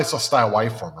two places I stay away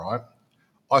from, right?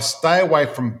 I stay away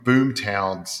from boom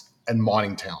towns and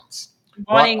mining towns.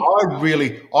 Right?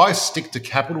 I stick to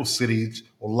capital cities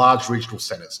or large regional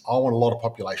centres. I want a lot of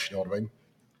population, you know what I mean?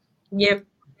 Yep.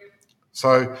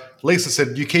 So Lisa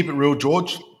said, you keep it real,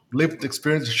 George. Lived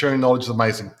experience and sharing knowledge is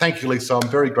amazing. Thank you, Lisa. I'm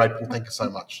very grateful. Thank you so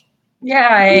much.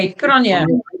 Yay. Good on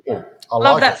you. I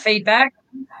love that feedback.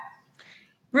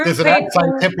 There's an ad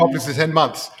saying 10 properties in 10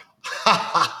 months.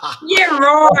 Yeah,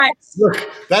 right. Look,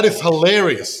 that is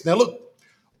hilarious. Now, look,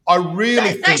 I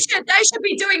really think... They should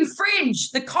be doing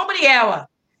Fringe, the comedy hour.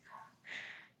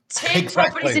 10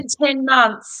 properties in 10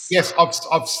 months. Yes,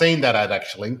 I've seen that ad,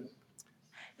 actually.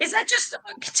 Is that just...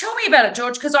 Tell me about it,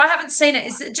 George, because I haven't seen it.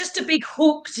 Is it just a big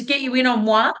hook to get you in on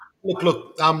one?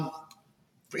 Look,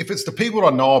 if it's the people I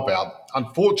know about,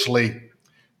 unfortunately,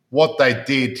 what they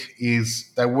did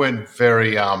is they weren't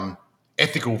very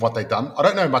ethical with what they've done. I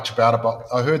don't know much about it, but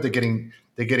I heard they're getting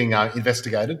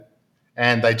investigated,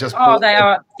 and they just... Oh, they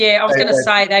are. Yeah, I was going to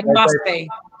say they must be.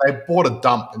 They bought a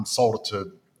dump and sold it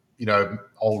to,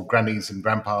 old grannies and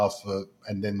grandpas,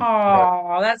 and then...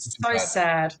 Oh, that's so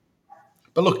sad.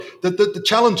 But look, the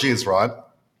challenge is, right,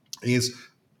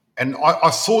 and I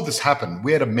saw this happen.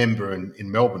 We had a member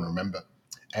in Melbourne, remember?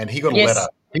 And he got a letter.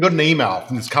 He got an email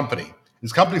from this company.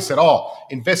 This company said,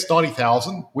 invest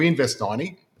 90,000. We invest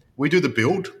 90. We do the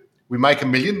build. We make $1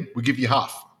 million. We give you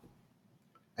half.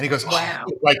 And he goes, wow,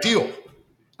 great deal.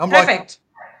 I'm perfect.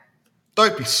 Like,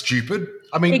 don't be stupid.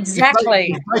 I mean,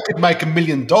 Exactly. if they could make $1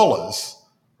 million,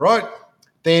 right,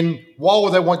 then why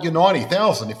would they want your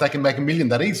 90,000 if they can make $1 million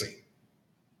that easy?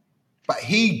 But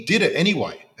he did it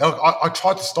anyway. I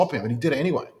tried to stop him, and he did it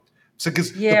anyway. So,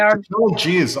 because Yeah. the challenge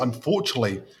is,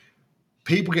 unfortunately,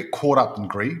 people get caught up in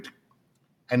greed.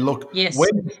 And look, Yes.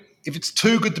 if it's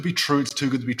too good to be true, it's too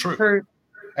good to be true. True.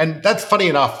 And that's funny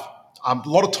enough. A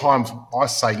lot of times I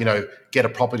say, get a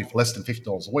property for less than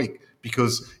 $50 a week,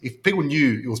 because if people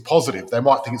knew it was positive, they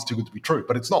might think it's too good to be true,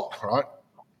 but it's not, right?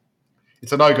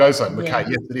 It's a no-go zone. Yeah. Okay,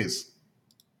 yes, it is.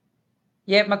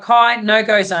 Yep, Mackay,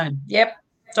 no-go zone. Yep,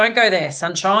 don't go there,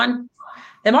 sunshine.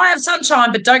 They might have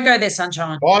sunshine, but don't go there,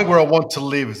 sunshine. Buying where I want to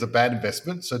live is a bad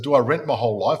investment. So do I rent my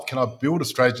whole life? Can I build a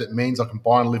strategy that means I can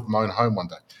buy and live in my own home one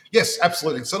day? Yes,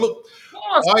 absolutely. So look,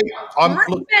 I'm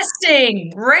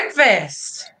Reinvesting,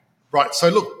 Reinvest. Right. So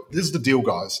look, this is the deal,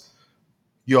 guys.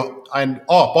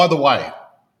 By the way,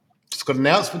 just got an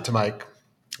announcement to make.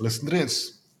 Listen to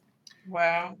this.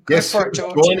 Wow. Guess who's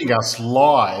joining us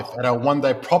live at our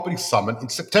one-day property summit in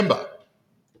September?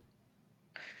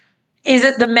 Is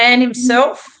it the man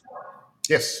himself?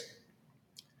 Yes.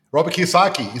 Robert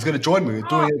Kiyosaki is going to join me. We're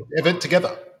doing an event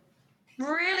together.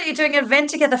 Really? You're doing an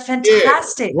event together?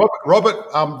 Fantastic. Yeah.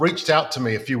 Robert reached out to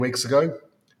me a few weeks ago,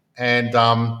 and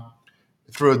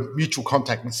through a mutual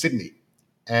contact in Sydney.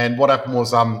 And what happened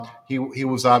was he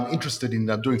was interested in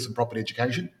doing some property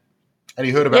education, and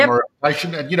he heard about my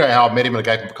reputation. And you know how I met him, and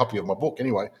I gave him a copy of my book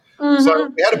anyway. Mm-hmm. So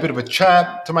we had a bit of a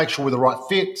chat to make sure we're the right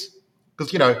fit,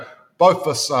 because both of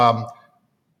us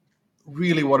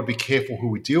really want to be careful who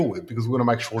we deal with, because we want to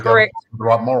make sure they're the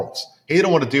right morals. He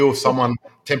didn't want to deal with someone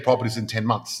 10 properties in 10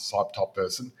 months type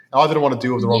person. I didn't want to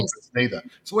deal with the wrong person either.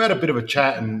 So we had a bit of a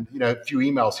chat and a few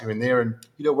emails here and there, and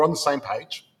we're on the same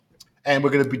page. And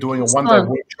we're going to be doing a one-day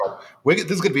workshop.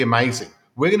 This is going to be amazing.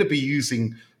 We're going to be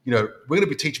using, we're going to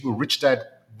be teaching people rich dad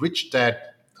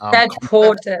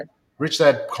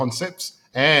concepts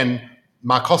and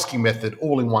Markowski method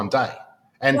all in one day.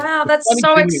 And wow, that's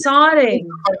so exciting.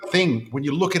 Thing when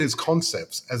you look at his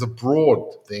concepts as a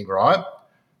broad thing, right?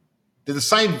 They're the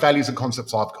same values and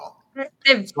concepts I've got.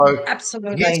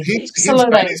 Absolutely. His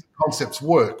values and concepts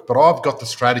work, but I've got the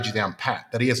strategy down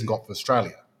pat that he hasn't got for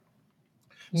Australia.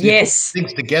 So yes.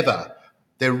 Things together,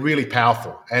 they're really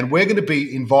powerful. And we're going to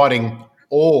be inviting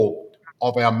all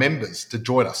of our members to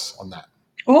join us on that.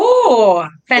 Oh,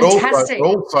 fantastic. But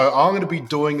also, I'm going to be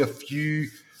doing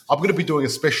a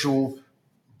special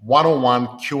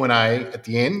one-on-one Q&A at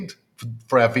the end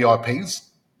for our VIPs.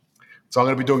 So I'm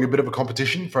going to be doing a bit of a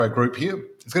competition for our group here.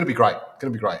 It's going to be great.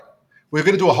 We're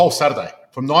going to do a whole Saturday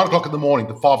from 9 o'clock in the morning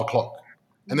to 5 o'clock,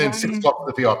 and then 6 o'clock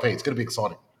for the VIP. It's going to be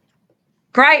exciting.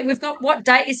 Great. What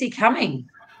date is he coming?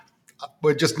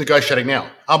 We're just negotiating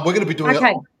now. We're going to be doing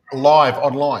it live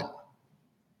online.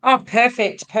 Oh,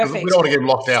 perfect. We don't want to get him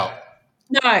locked out.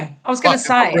 No, I was going to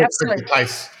say, absolutely.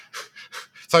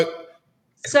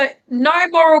 So no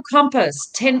moral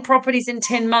compass, 10 properties in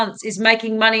 10 months is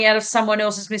making money out of someone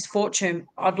else's misfortune.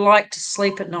 I'd like to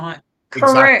sleep at night.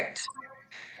 Correct.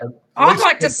 I'd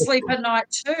like to sleep at night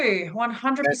too,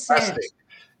 100%. Fantastic.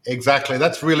 Exactly.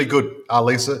 That's really good,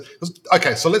 Lisa.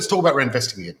 Okay, so let's talk about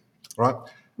reinvesting again, right?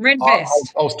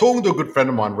 Reinvest. I was talking to a good friend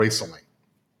of mine recently,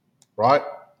 right?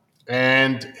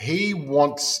 And he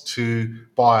wants to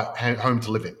buy a home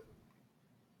to live in.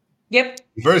 Yep.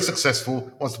 He's very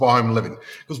successful, wants to buy a home and live in.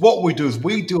 Because what we do is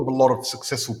we deal with a lot of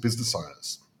successful business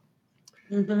owners.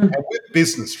 Mm-hmm. And with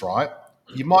business, right,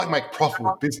 you might make profit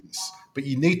with business, but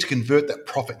you need to convert that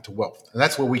profit into wealth. And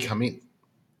that's where we come in.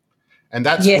 And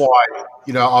that's why,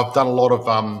 I've done a lot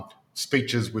of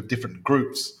speeches with different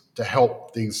groups to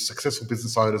help these successful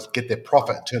business owners get their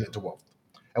profit and turn it into wealth.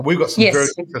 And we've got some very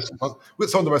successful, we've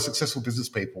got some of the most successful business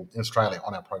people in Australia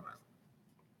on our program.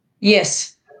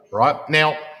 Yes. Right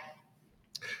now,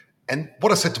 and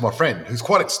what I said to my friend, who's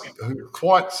quite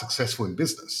successful in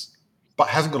business, but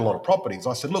hasn't got a lot of properties,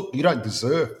 I said, look, you don't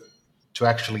deserve to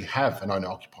actually have an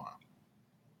owner-occupier.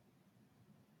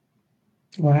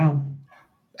 Wow.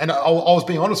 And I was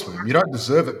being honest with him. You don't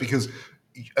deserve it, because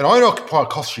an owner-occupier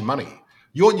costs you money.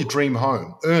 You want your dream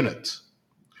home, earn it.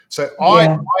 So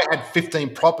I had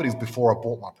 15 properties before I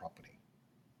bought my property.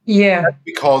 Yeah. That's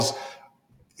because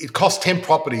it cost 10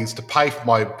 properties to pay for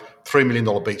my $3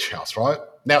 million beach house, right?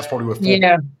 Now it's probably worth $4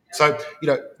 million. So,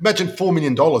 imagine $4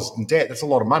 million in debt. That's a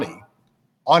lot of money.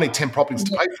 I need 10 properties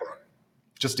to pay for it.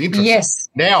 Just the interest. Yes.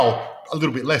 Now, a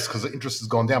little bit less because the interest has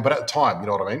gone down. But at the time, you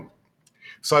know what I mean?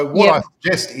 So what I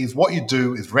suggest is what you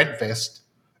do is rent-vest,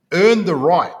 earn the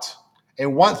right.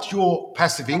 And once your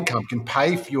passive income can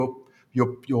pay for your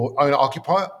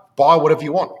owner-occupier, buy whatever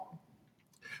you want.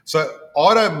 So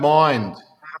I don't mind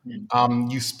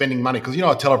you spending money. Because,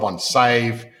 I tell everyone,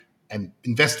 save and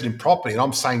invest it in property. And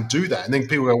I'm saying do that. And then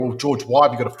people go, well, George, why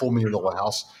have you got a $4 million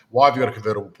house? Why have you got a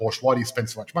convertible Porsche? Why do you spend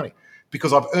so much money?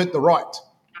 Because I've earned the right.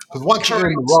 Because once you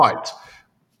earn the right,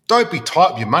 don't be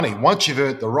tight with your money once you've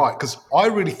earned the right. Because I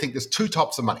really think there's two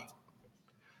types of money.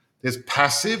 There's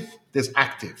passive, there's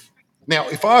active. Now,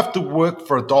 if I have to work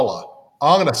for $1,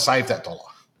 I'm going to save that dollar.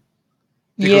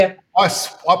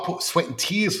 Because I put sweat and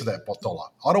tears for that dollar.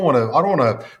 I don't want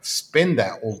to spend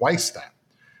that or waste that.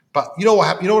 But you know what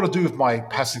happens? You know what I do with my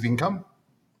passive income?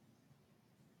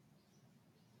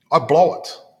 I blow it.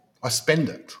 I spend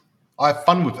it. I have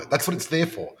fun with it. That's what it's there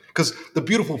for. Because the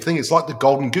beautiful thing is like the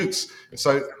golden goose.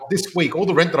 So this week, all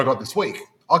the rent that I got this week,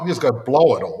 I can just go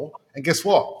blow it all. And guess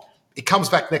what? It comes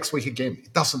back next week again.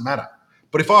 It doesn't matter.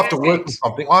 But if I have to work for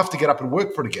something, I have to get up and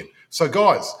work for it again. So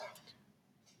guys,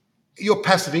 your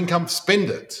passive income, spend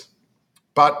it.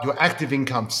 But your active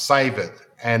income, save it.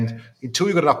 And until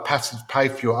you've got enough passive to pay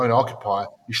for your own occupier,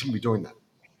 you shouldn't be doing that.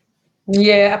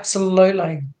 Yeah,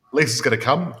 absolutely. Lisa's going to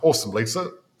come. Awesome,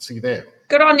 Lisa. See you there.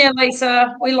 Good on you,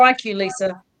 Lisa. We like you,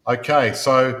 Lisa. Okay,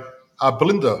 so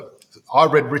Belinda, I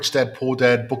read Rich Dad, Poor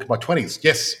Dad book in my 20s.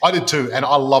 Yes, I did too, and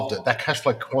I loved it. That cash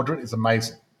flow quadrant is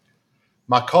amazing.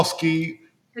 Markowski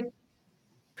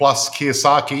plus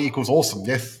Kiyosaki equals awesome.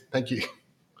 Yes, thank you.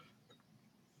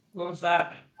 Love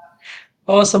that.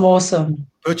 Awesome.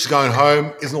 Birch is going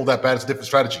home. Isn't all that bad. It's a different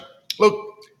strategy. Look,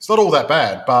 it's not all that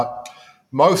bad, but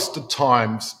most of the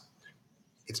times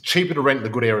it's cheaper to rent in a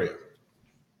good area.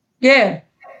 Yeah.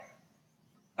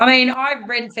 I mean, I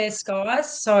rent fair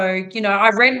skies. So, I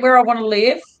rent where I want to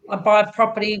live. I buy a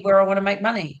property where I want to make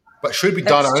money. But should be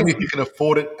done only if you can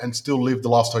afford it and still live the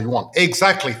lifestyle you want.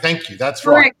 Exactly. Thank you. That's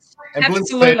correct. Right. And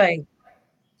absolutely.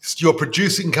 You're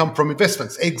producing income from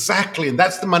investments. Exactly. And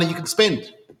that's the money you can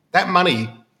spend. That money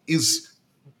is,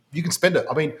 you can spend it.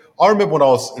 I mean, I remember when I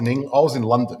was in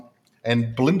London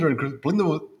and Belinda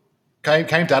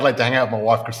came to Adelaide to hang out with my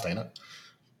wife, Christina.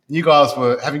 You guys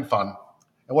were having fun.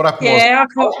 And what happened was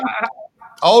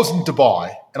I was in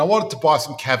Dubai and I wanted to buy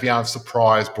some caviar and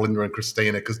surprise Belinda and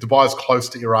Christina because Dubai is close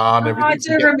to Iran. And I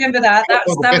do remember that. That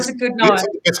was a good night.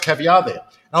 The best caviar there.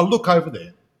 And I look over there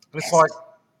and it's like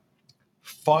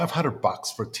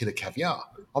 $500 for a tin of caviar.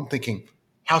 I'm thinking,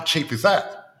 how cheap is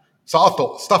that? So I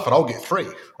thought, stuff it, I'll get free,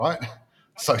 right?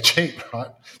 So cheap, right?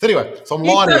 So anyway, so I'm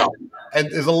lining up and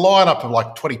there's a lineup of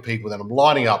like 20 people and I'm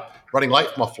lining up, running late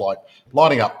for my flight,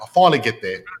 lining up. I finally get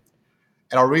there.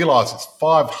 And I realize it's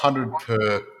 500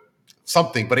 per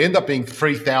something, but it ended up being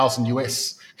 3,000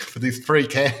 US for these 3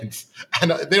 cans.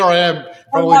 And there I am in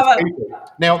front of all these people.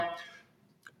 Now,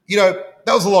 that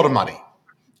was a lot of money.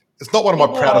 It's not one of my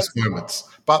proudest moments,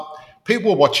 but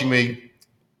people were watching me.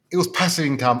 It was passive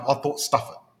income. I thought, stuff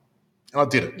it. And I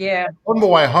did it. Yeah. On my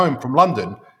way home from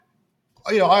London,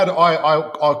 I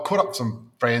caught up with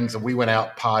some friends and we went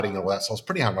out partying and all that. So I was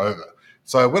pretty hungover.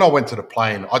 So when I went to the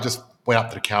plane, I just went up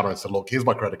to the counter and said, look, here's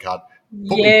my credit card.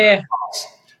 They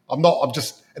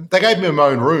gave me my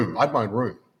own room. I had my own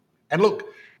room. And look,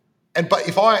 but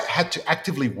if I had to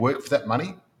actively work for that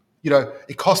money,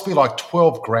 it cost me like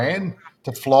 12 grand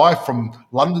to fly from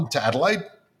London to Adelaide.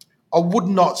 I would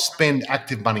not spend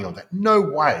active money on that. No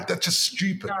way. That's just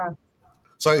stupid. No.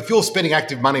 So if you're spending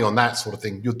active money on that sort of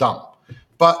thing, you're dumb.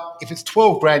 But if it's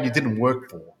 12 grand you didn't work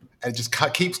for and it just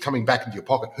keeps coming back into your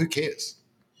pocket, who cares?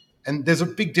 And there's a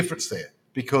big difference there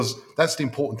because that's the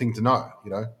important thing to know,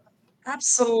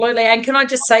 Absolutely. And can I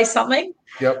just say something?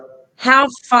 Yep. How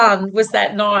fun was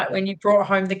that night when you brought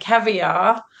home the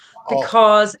caviar?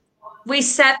 Because we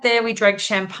sat there, we drank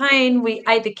champagne, we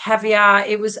ate the caviar.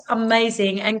 It was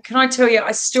amazing. And can I tell you,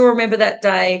 I still remember that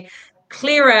day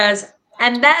clear as,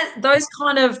 and those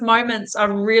kind of moments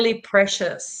are really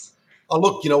precious. Oh,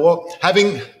 look, you know what?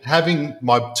 Having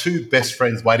my 2 best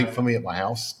friends waiting for me at my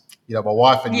house, my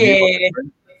wife and you.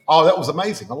 Oh, that was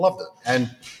amazing. I loved it. And,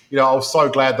 I was so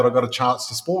glad that I got a chance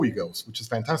to spoil you girls, which is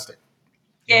fantastic.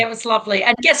 Yeah, it was lovely.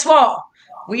 And guess what?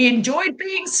 We enjoyed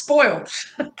being spoiled.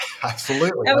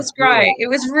 Absolutely. That was great. It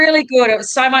was really good. It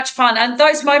was so much fun. And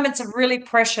those moments are really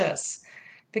precious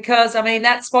because,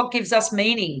 that's what gives us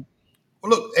meaning. Well,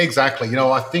 look, exactly.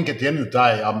 I think at the end of the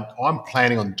day, I'm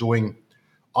planning on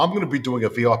I'm going to be doing a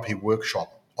VIP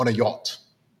workshop on a yacht.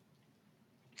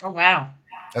 Oh, wow.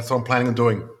 That's what I'm planning on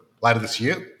doing later this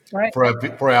year for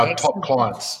our top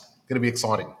clients. It's going to be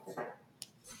exciting.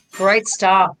 Great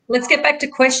stuff. Let's get back to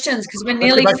questions because we're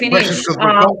nearly finished. We've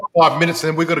got 5 minutes,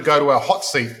 and then we've got to go to our hot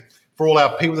seat for all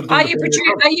our people that are doing.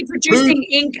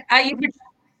 Are you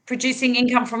producing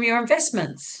income from your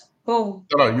investments? Oh.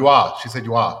 No, you are. She said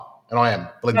you are, and I am.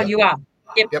 Belinda. Oh, you are.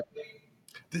 Yep.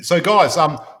 So, guys,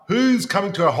 who's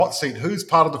coming to our hot seat? Who's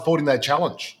part of the 14-day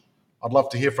challenge? I'd love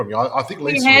to hear from you. I think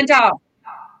Lisa. Hand up.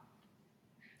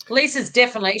 Lisa's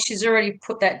definitely. She's already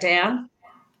put that down.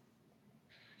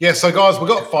 Yeah, so guys, we've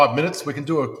got 5 minutes. We can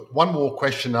do one more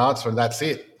question and answer, and that's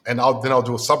it. And then I'll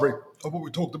do a summary of what we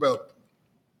talked about.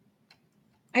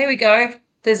 Here we go.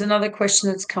 There's another question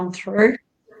that's come through.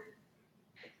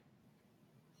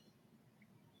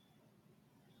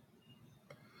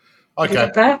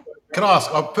 Okay. Can I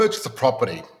ask, I've purchased a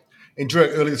property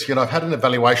earlier this year, and I've had an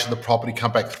evaluation of the property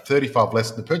come back 35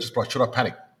 less than the purchase price. Should I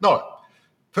panic? No.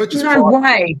 Purchase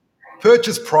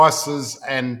prices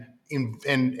and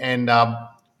the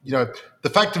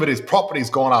fact of it is property's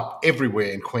gone up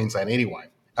everywhere in Queensland anyway.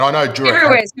 And I know Jura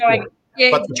everywhere's going.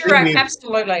 Yeah, Jura,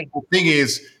 absolutely. The thing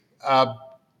is,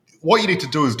 what you need to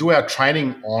do is do our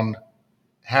training on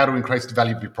how to increase the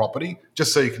value of your property,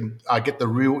 just so you can get the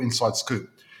real inside scoop.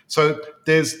 So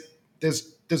there's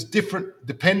different,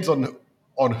 depends on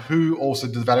who also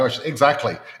does the valuation.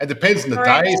 Exactly. It depends on the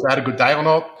day, if they had a good day or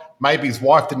not. Maybe his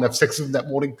wife didn't have sex with him that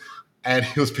morning and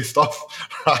he was pissed off.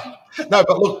 Right? No,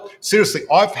 but look, seriously,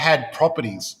 I've had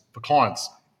properties for clients,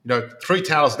 3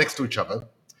 towers next to each other,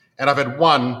 and I've had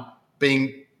one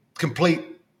being complete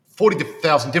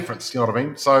 40,000 difference, you know what I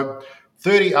mean? So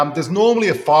 30, there's normally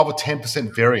a 5 or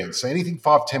 10% variance. So anything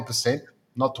 5, 10%,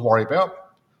 not to worry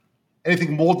about.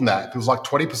 Anything more than that, if it was like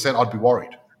 20%, I'd be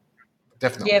worried.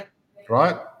 Definitely. Yep.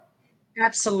 Right?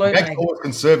 Absolutely. They're always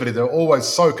conservative. They're always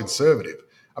so conservative.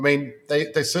 I mean,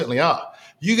 they certainly are.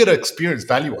 You get an experienced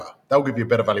valuer. They'll give you a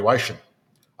better valuation.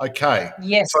 Okay.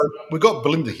 Yes. So we've got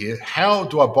Belinda here. How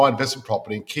do I buy investment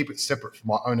property and keep it separate from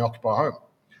my own occupier home?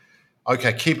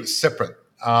 Okay, keep it separate.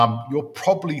 You're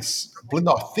probably,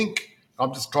 Belinda, I think,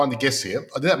 I'm just trying to guess here.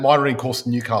 I did that monitoring course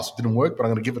in Newcastle. It didn't work, but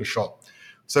I'm going to give it a shot.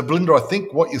 So, Belinda, I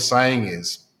think what you're saying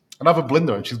is, another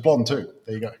Belinda, and she's blonde too.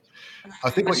 There you go. I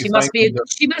think what she you're must saying,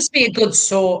 she must be a good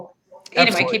sort.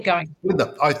 Anyway, absolutely. Keep going.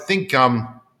 Belinda, I think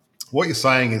what you're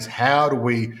saying is, how do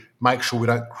we make sure we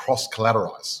don't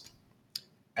cross-collateralise?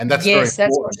 And that's very important.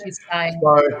 That's what she's saying.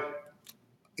 So,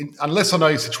 unless I know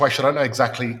your situation, I don't know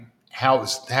exactly how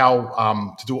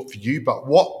to do it for you. But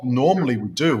what normally we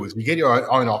do is we get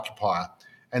your own occupier,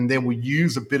 and then we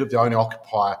use a bit of the owner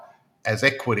occupier as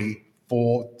equity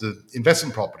for the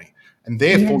investment property, and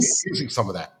therefore you're using some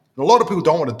of that. And a lot of people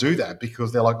don't want to do that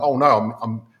because they're like, "Oh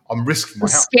no, I'm risking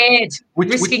my house." Scared,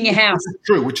 risking your house.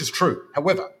 Which is true.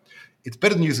 However, it's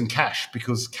better than using cash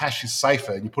because cash is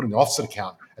safer, and you put it in the offset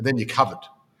account, and then you're covered.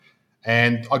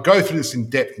 And I go through this in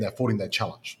depth in that 14-day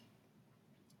challenge.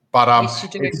 But yes, you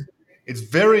do. It's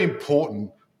very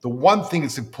important. The one thing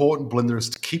that's important, Belinda, is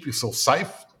to keep yourself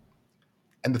safe.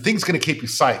 And the thing that's going to keep you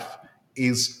safe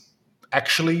is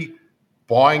actually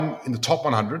buying in the top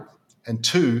 100, and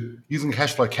 2, using a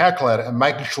cash flow calculator and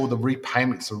making sure the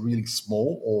repayments are really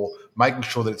small, or making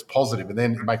sure that it's positive, and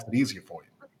then it makes it easier for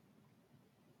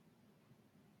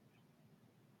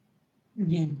you.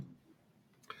 Yeah.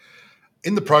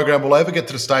 In the program, will I ever get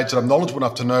to the stage that I'm knowledgeable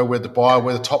enough to know where to buy,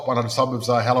 where the top 100 suburbs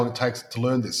are, how long it takes to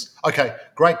learn this? Okay,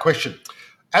 great question.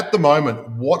 At the moment,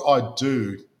 what I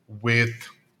do with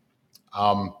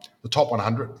the top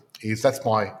 100 is that's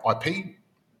my IP,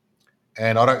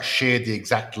 and I don't share the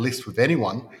exact list with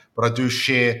anyone, but I do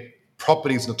share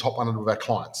properties in the top 100 with our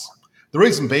clients. The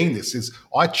reason being this is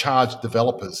I charge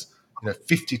developers,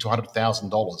 $50,000 to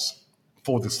 $100,000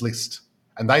 for this list,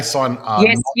 and they sign.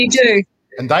 Yes, you do.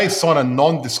 And they sign a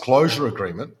non-disclosure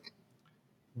agreement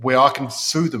where I can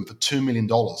sue them for $2 million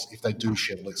if they do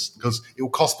share the list, because it will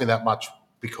cost me that much,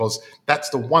 because that's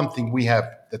the one thing we have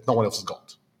that no one else has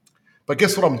got. But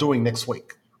guess what I'm doing next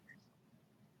week?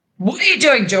 What are you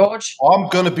doing, George? I'm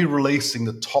going to be releasing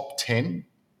the top 10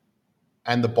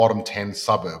 and the bottom 10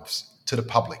 suburbs to the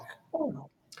public. Oh,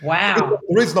 wow.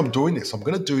 The reason I'm doing this, I'm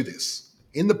going to do this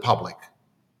in the public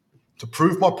to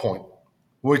prove my point.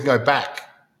 We can go back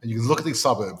and you can look at these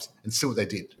suburbs and see what they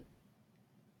did.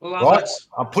 Love it.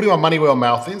 I'm putting my money where my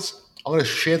mouth is. I'm going to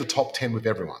share the top 10 with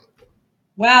everyone.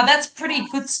 Wow, that's pretty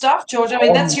good stuff, George. I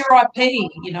mean, that's your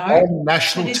IP, On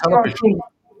national television.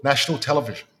 National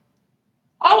television.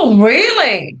 Oh,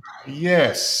 really?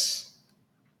 Yes.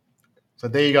 So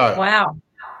there you go. Wow.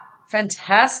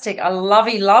 Fantastic. I love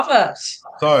it.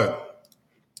 So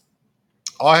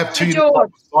I have 2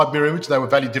 side mirror image. They were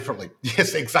valued differently.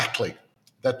 Yes, exactly.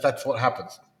 That's what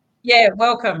happens. Yeah,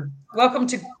 welcome. Welcome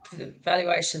to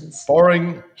valuations.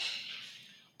 Borrowing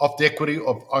off the equity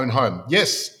of own home.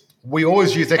 Yes, we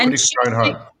always use equity for own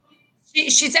home.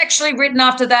 She's actually written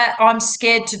after that, I'm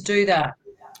scared to do that.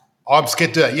 I'm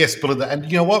scared to do that. Yes, Belinda. And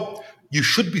you know what? You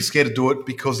should be scared to do it,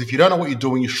 because if you don't know what you're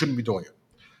doing, you shouldn't be doing it.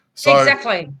 So,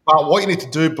 exactly. But what you need to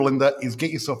do, Belinda, is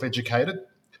get yourself educated.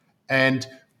 And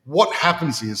what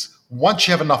happens is once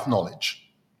you have enough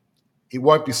knowledge, it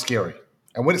won't be scary.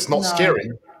 And when it's not scary,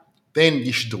 then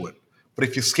you should do it. But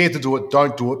if you're scared to do it,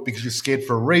 don't do it because you're scared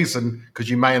for a reason, because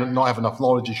you may not have enough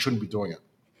knowledge. You shouldn't be doing it.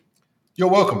 You're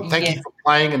welcome. Thank you for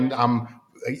playing and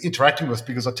interacting with us,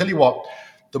 because I tell you what,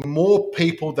 the more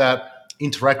people that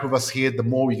interact with us here, the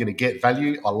more you're going to get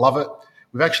value. I love it.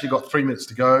 We've actually got 3 minutes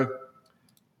to go.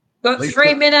 Got Lisa,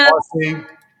 3 minutes. We've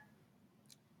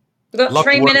got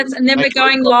 3 minutes, and then we're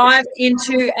going live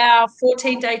into our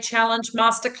 14-day challenge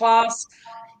masterclass.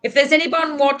 If there's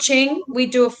anyone watching, we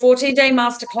do a 14-day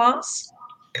masterclass.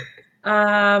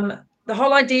 The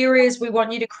whole idea is we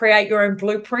want you to create your own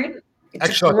blueprint. It's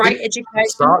actually a great education. It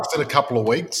starts in a couple of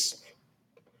weeks.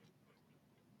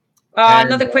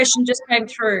 Another question just came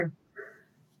through.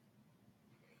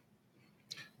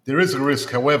 There is a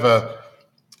risk, however,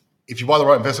 if you buy the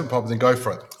right investment property, then go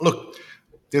for it. Look,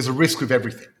 there's a risk with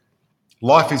everything.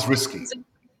 Life is risky.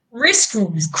 Risk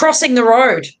crossing the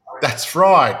road. That's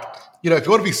right. You know, if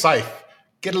you want to be safe,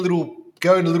 go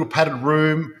in a little padded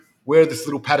room, wear this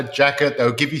little padded jacket.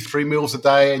 They'll give you 3 meals a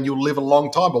day and you'll live a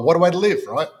long time. But what a way to live,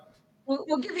 right?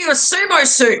 We'll give you a sumo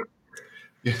suit.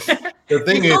 Yeah. The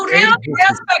thing is,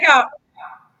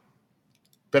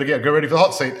 better get ready for the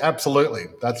hot seat. Absolutely.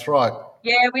 That's right.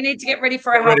 Yeah, we need to get ready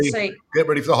for a hot seat. Get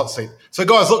ready for the hot seat. So,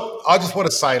 guys, look, I just want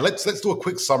to say, let's do a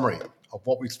quick summary of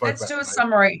what we spoke about. Let's do a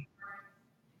summary.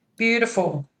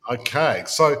 Beautiful. Okay,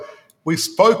 so we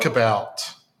spoke about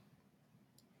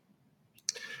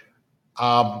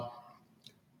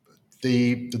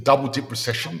the double dip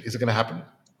recession. Is it going to happen?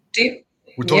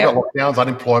 We're talking about lockdowns,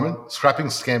 unemployment, scrapping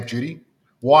stamp duty,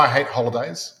 why I hate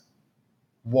holidays,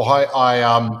 why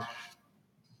I'm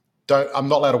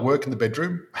not allowed to work in the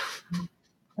bedroom.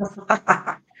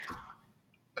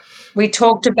 We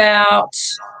talked about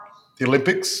the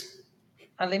Olympics.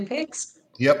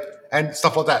 Yep, and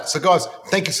stuff like that. So, guys,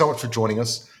 thank you so much for joining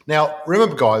us. Now,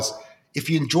 remember, guys, if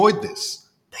you enjoyed this,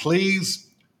 please,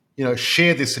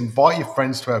 share this, invite your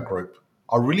friends to our group.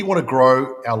 I really want to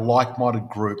grow our like-minded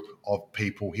group of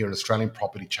people here in Australian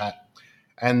Property Chat.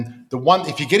 And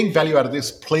if you're getting value out of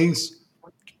this, please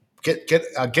get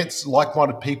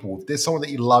like-minded people. If there's someone that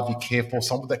you love, you care for,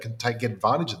 someone that can get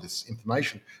advantage of this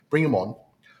information, bring them on.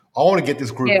 I want to get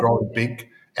this group growing big.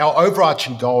 Our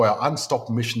overarching goal, our unstopped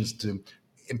mission is to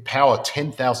empower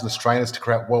 10,000 Australians to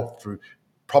create wealth through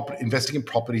investing in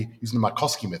property using the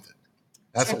Markowski method.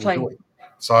 That's what we're doing.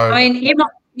 So, I mean,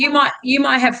 you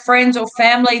might have friends or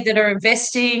family that are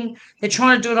investing. They're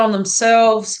trying to do it on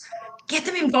themselves. Get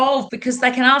them involved because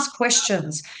they can ask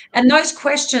questions, and those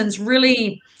questions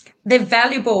really, they're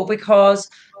valuable because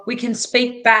we can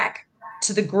speak back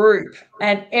to the group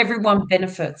and everyone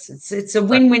benefits. It's a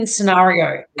win-win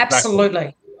scenario.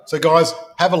 Absolutely. So, guys,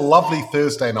 have a lovely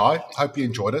Thursday night. Hope you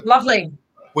enjoyed it. Lovely.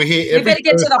 We're here every better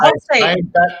get to the hot seat. Same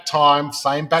bat time,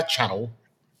 same bat channel.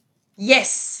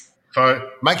 Yes. So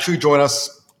make sure you join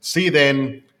us. See you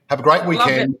then. Have a great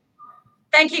weekend.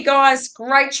 Thank you, guys.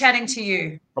 Great chatting to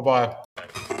you. Bye-bye.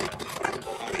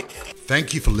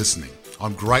 Thank you for listening.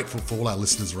 I'm grateful for all our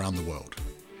listeners around the world.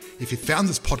 If you found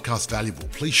this podcast valuable,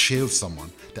 please share with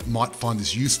someone that might find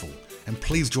this useful, and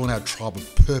please join our tribe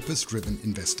of purpose-driven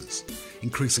investors,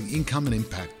 increasing income and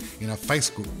impact in our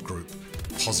Facebook group,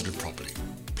 Positive Property.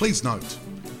 Please note,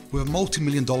 with a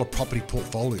multi-million-dollar property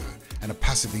portfolio and a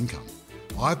passive income,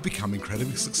 I've become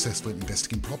incredibly successful in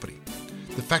investing in property.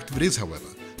 The fact of it is, however,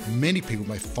 many people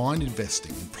may find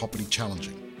investing in property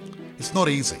challenging. It's not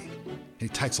easy, and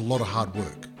it takes a lot of hard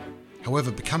work.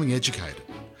 However, becoming educated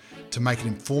to make an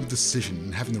informed decision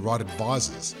and having the right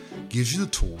advisors gives you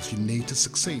the tools you need to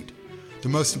succeed. The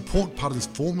most important part of this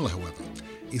formula, however,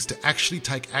 is to actually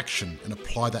take action and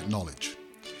apply that knowledge.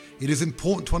 It is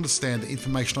important to understand the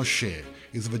information I share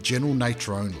is of a general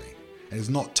nature only and is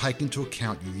not taking into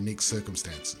account your unique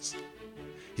circumstances.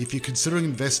 If you're considering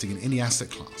investing in any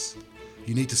asset class,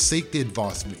 you need to seek the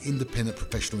advice of an independent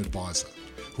professional advisor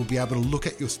who will be able to look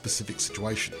at your specific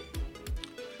situation.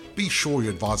 Be sure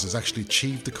your advisor has actually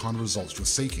achieved the kind of results you're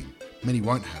seeking. Many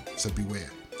won't have, so beware.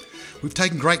 We've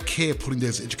taken great care putting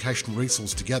those educational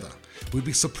resources together. We'd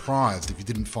be surprised if you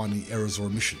didn't find any errors or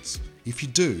omissions. If you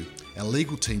do, our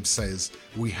legal team says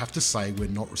we have to say we're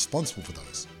not responsible for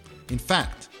those. In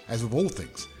fact, as with all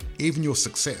things, even your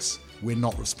success, we're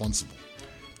not responsible.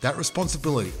 That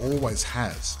responsibility always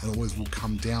has and always will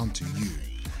come down to you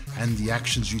and the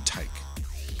actions you take.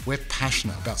 We're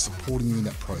passionate about supporting you in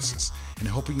that process and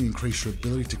helping you increase your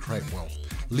ability to create wealth,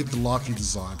 live the life you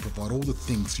desire, and provide all the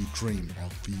things you dream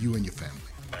of for you and your family.